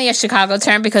definitely a Chicago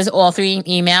term because all three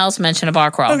emails mention a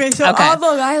bar crawl. Okay, so on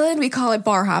Long Island, we call it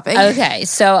bar hopping. Okay,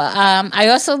 so I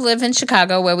also live in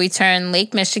Chicago where we turn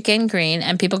Lake Michigan green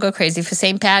and people go crazy for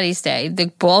St. Patty's Day. The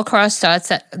bar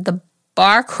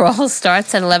crawl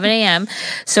starts at 11 a.m.,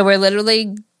 so we're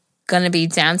literally going to be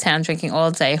downtown drinking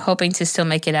all day, hoping to still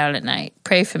make it out at night.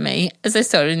 Pray for me as I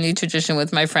start a new tradition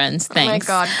with my friends. Thanks.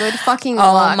 Oh my God, good fucking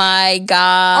luck. Oh my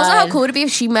God. Also, how cool would it be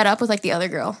if she met up with the other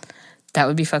girl? That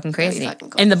would be fucking crazy. That'd be fucking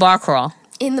cool. In the bar crawl.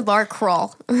 In the bar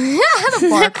crawl. The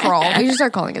bar crawl. We should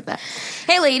start calling it that.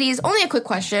 Hey, ladies, only a quick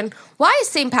question. Why is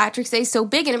St. Patrick's Day so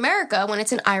big in America when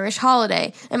it's an Irish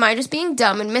holiday? Am I just being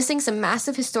dumb and missing some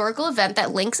massive historical event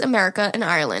that links America and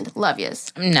Ireland? Love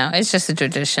yous. No, it's just a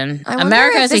tradition. I wonder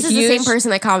America if is this a is huge... the same person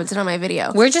that commented on my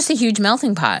video. We're just a huge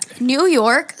melting pot. New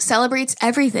York celebrates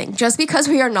everything. Just because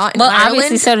we are not in Ireland.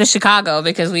 Obviously so does Chicago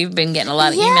because we've been getting a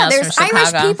lot of emails from Chicago.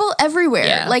 There's Irish people everywhere.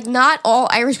 Yeah. Not all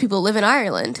Irish people live in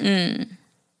Ireland.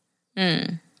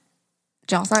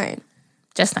 Just saying.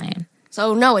 Just saying.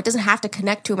 So, no, it doesn't have to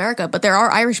connect to America, but there are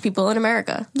Irish people in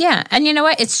America. Yeah, and you know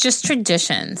what? It's just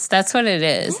traditions. That's what it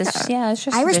is. Yeah. It's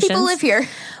just Irish traditions. people live here.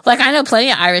 I know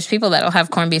plenty of Irish people that'll have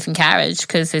corned beef and carriage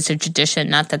because it's a tradition,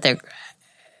 not that their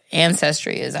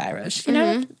ancestry is Irish. You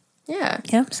know? Yeah.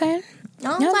 You know what I'm saying?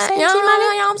 You know what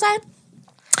I'm saying?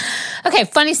 Okay,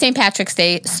 funny St. Patrick's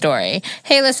Day story.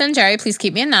 Hey, listen, Jerry, please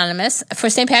keep me anonymous. For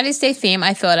St. Patty's Day theme,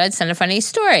 I thought I'd send a funny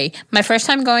story. My first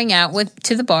time going out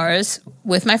to the bars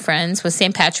with my friends was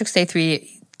St. Patrick's Day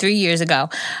 3 years ago.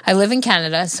 I live in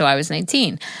Canada, so I was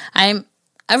 19. I'm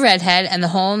a redhead, and the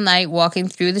whole night walking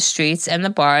through the streets and the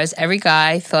bars, every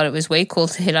guy thought it was way cool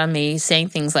to hit on me, saying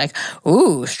things like,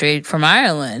 ooh, straight from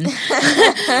Ireland,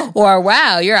 or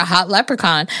wow, you're a hot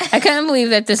leprechaun. I couldn't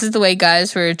believe that this is the way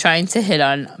guys were trying to hit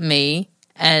on me,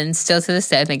 and still to this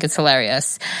day, I think it's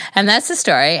hilarious. And that's the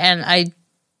story, and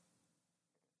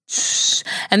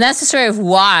that's the story of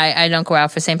why I don't go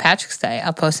out for St. Patrick's Day.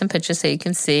 I'll post some pictures so you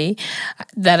can see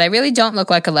that I really don't look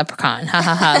like a leprechaun. Ha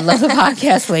ha ha. Love the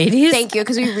podcast, ladies. Thank you,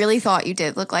 because we really thought you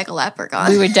did look like a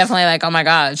leprechaun. We were definitely like, oh my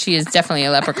God, she is definitely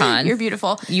a leprechaun. You're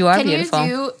beautiful. You are beautiful. Can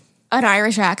you do an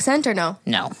Irish accent or no?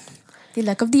 No. The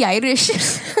luck of the Irish.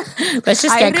 Let's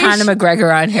just get Conor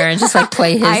McGregor on here and just like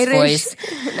play his Irish voice.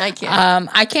 I can't.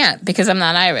 I can't because I'm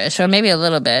not Irish, or maybe a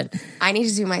little bit. I need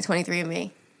to do my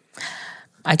 23andMe.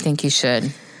 I think you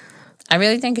should. I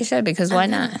really think you should, because why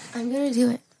not? I'm going to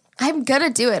do it. I'm going to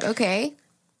do it, okay?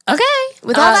 Okay.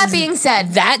 With all that being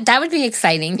said. That would be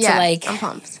exciting to like. I'm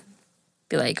pumped.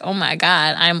 Be like, oh my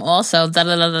God, I'm also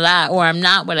da-da-da-da-da, or I'm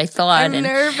not what I thought. I'm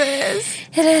nervous.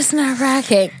 It is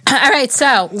nerve-wracking. All right,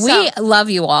 so we love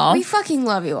you all. We fucking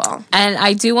love you all. And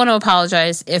I do want to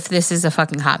apologize if this is a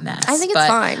fucking hot mess. I think it's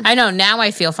fine. I know, now I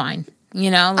feel fine. You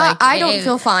know, like I don't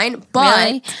feel fine,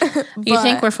 but really? You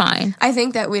think we're fine? I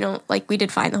think that we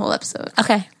did fine the whole episode.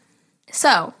 Okay.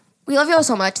 So, we love you all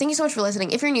so much. Thank you so much for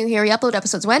listening. If you're new here, we upload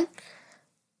episodes when?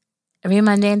 Every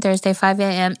Monday and Thursday, 5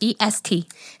 a.m. EST.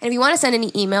 And if you want to send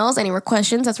any emails, any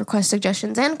questions, that's request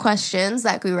suggestions and questions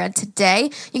that we read today,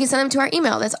 you can send them to our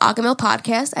email. That's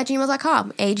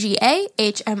agahmilpodcast@gmail.com.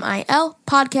 AGAHMIL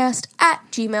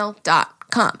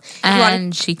podcast@gmail.com.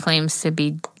 And she claims to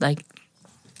be like,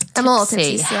 I'm a little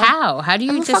tipsy still. How do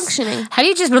you I'm just functioning? How do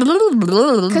you just?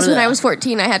 Because when I was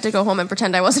 14, I had to go home and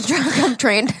pretend I wasn't drunk. I'm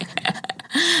trained.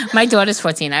 My daughter's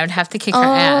 14. I would have to kick her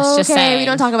ass. Just saying. We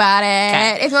don't talk about it.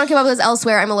 Okay. If you want to keep up with us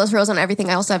elsewhere, I'm Alyssa Rose on everything.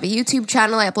 I also have a YouTube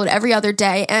channel. I upload every other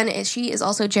day. And she is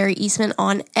also Jerry Eastman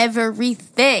on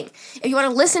everything. If you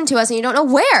want to listen to us and you don't know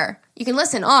where, you can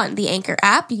listen on the Anchor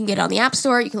app. You can get it on the App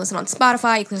Store. You can listen on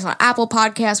Spotify. You can listen on Apple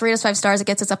Podcasts. Rate us 5 stars. It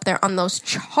gets us up there on those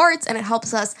charts. And it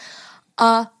helps us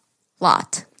a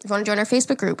lot. If you want to join our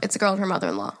Facebook group, it's a girl and her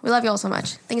mother-in-law. We love you all so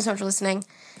much. Thank you so much for listening.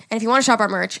 And if you want to shop our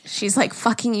merch, she's like,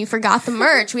 fucking you forgot the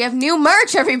merch. We have new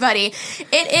merch, everybody.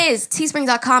 It is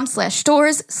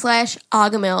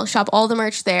teespring.com/stores/Agahmil. Shop all the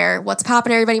merch there. What's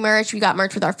poppin', everybody merch. We got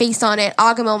merch with our face on it.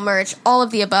 Agahmil merch, all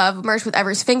of the above. Merch with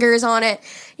Ever's fingers on it.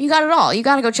 You got it all. You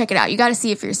got to go check it out. You got to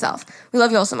see it for yourself. We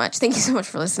love you all so much. Thank you so much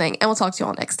for listening. And we'll talk to you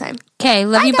all next time. Okay,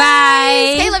 love you, bye.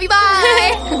 bye. Okay, love you,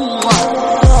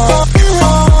 bye.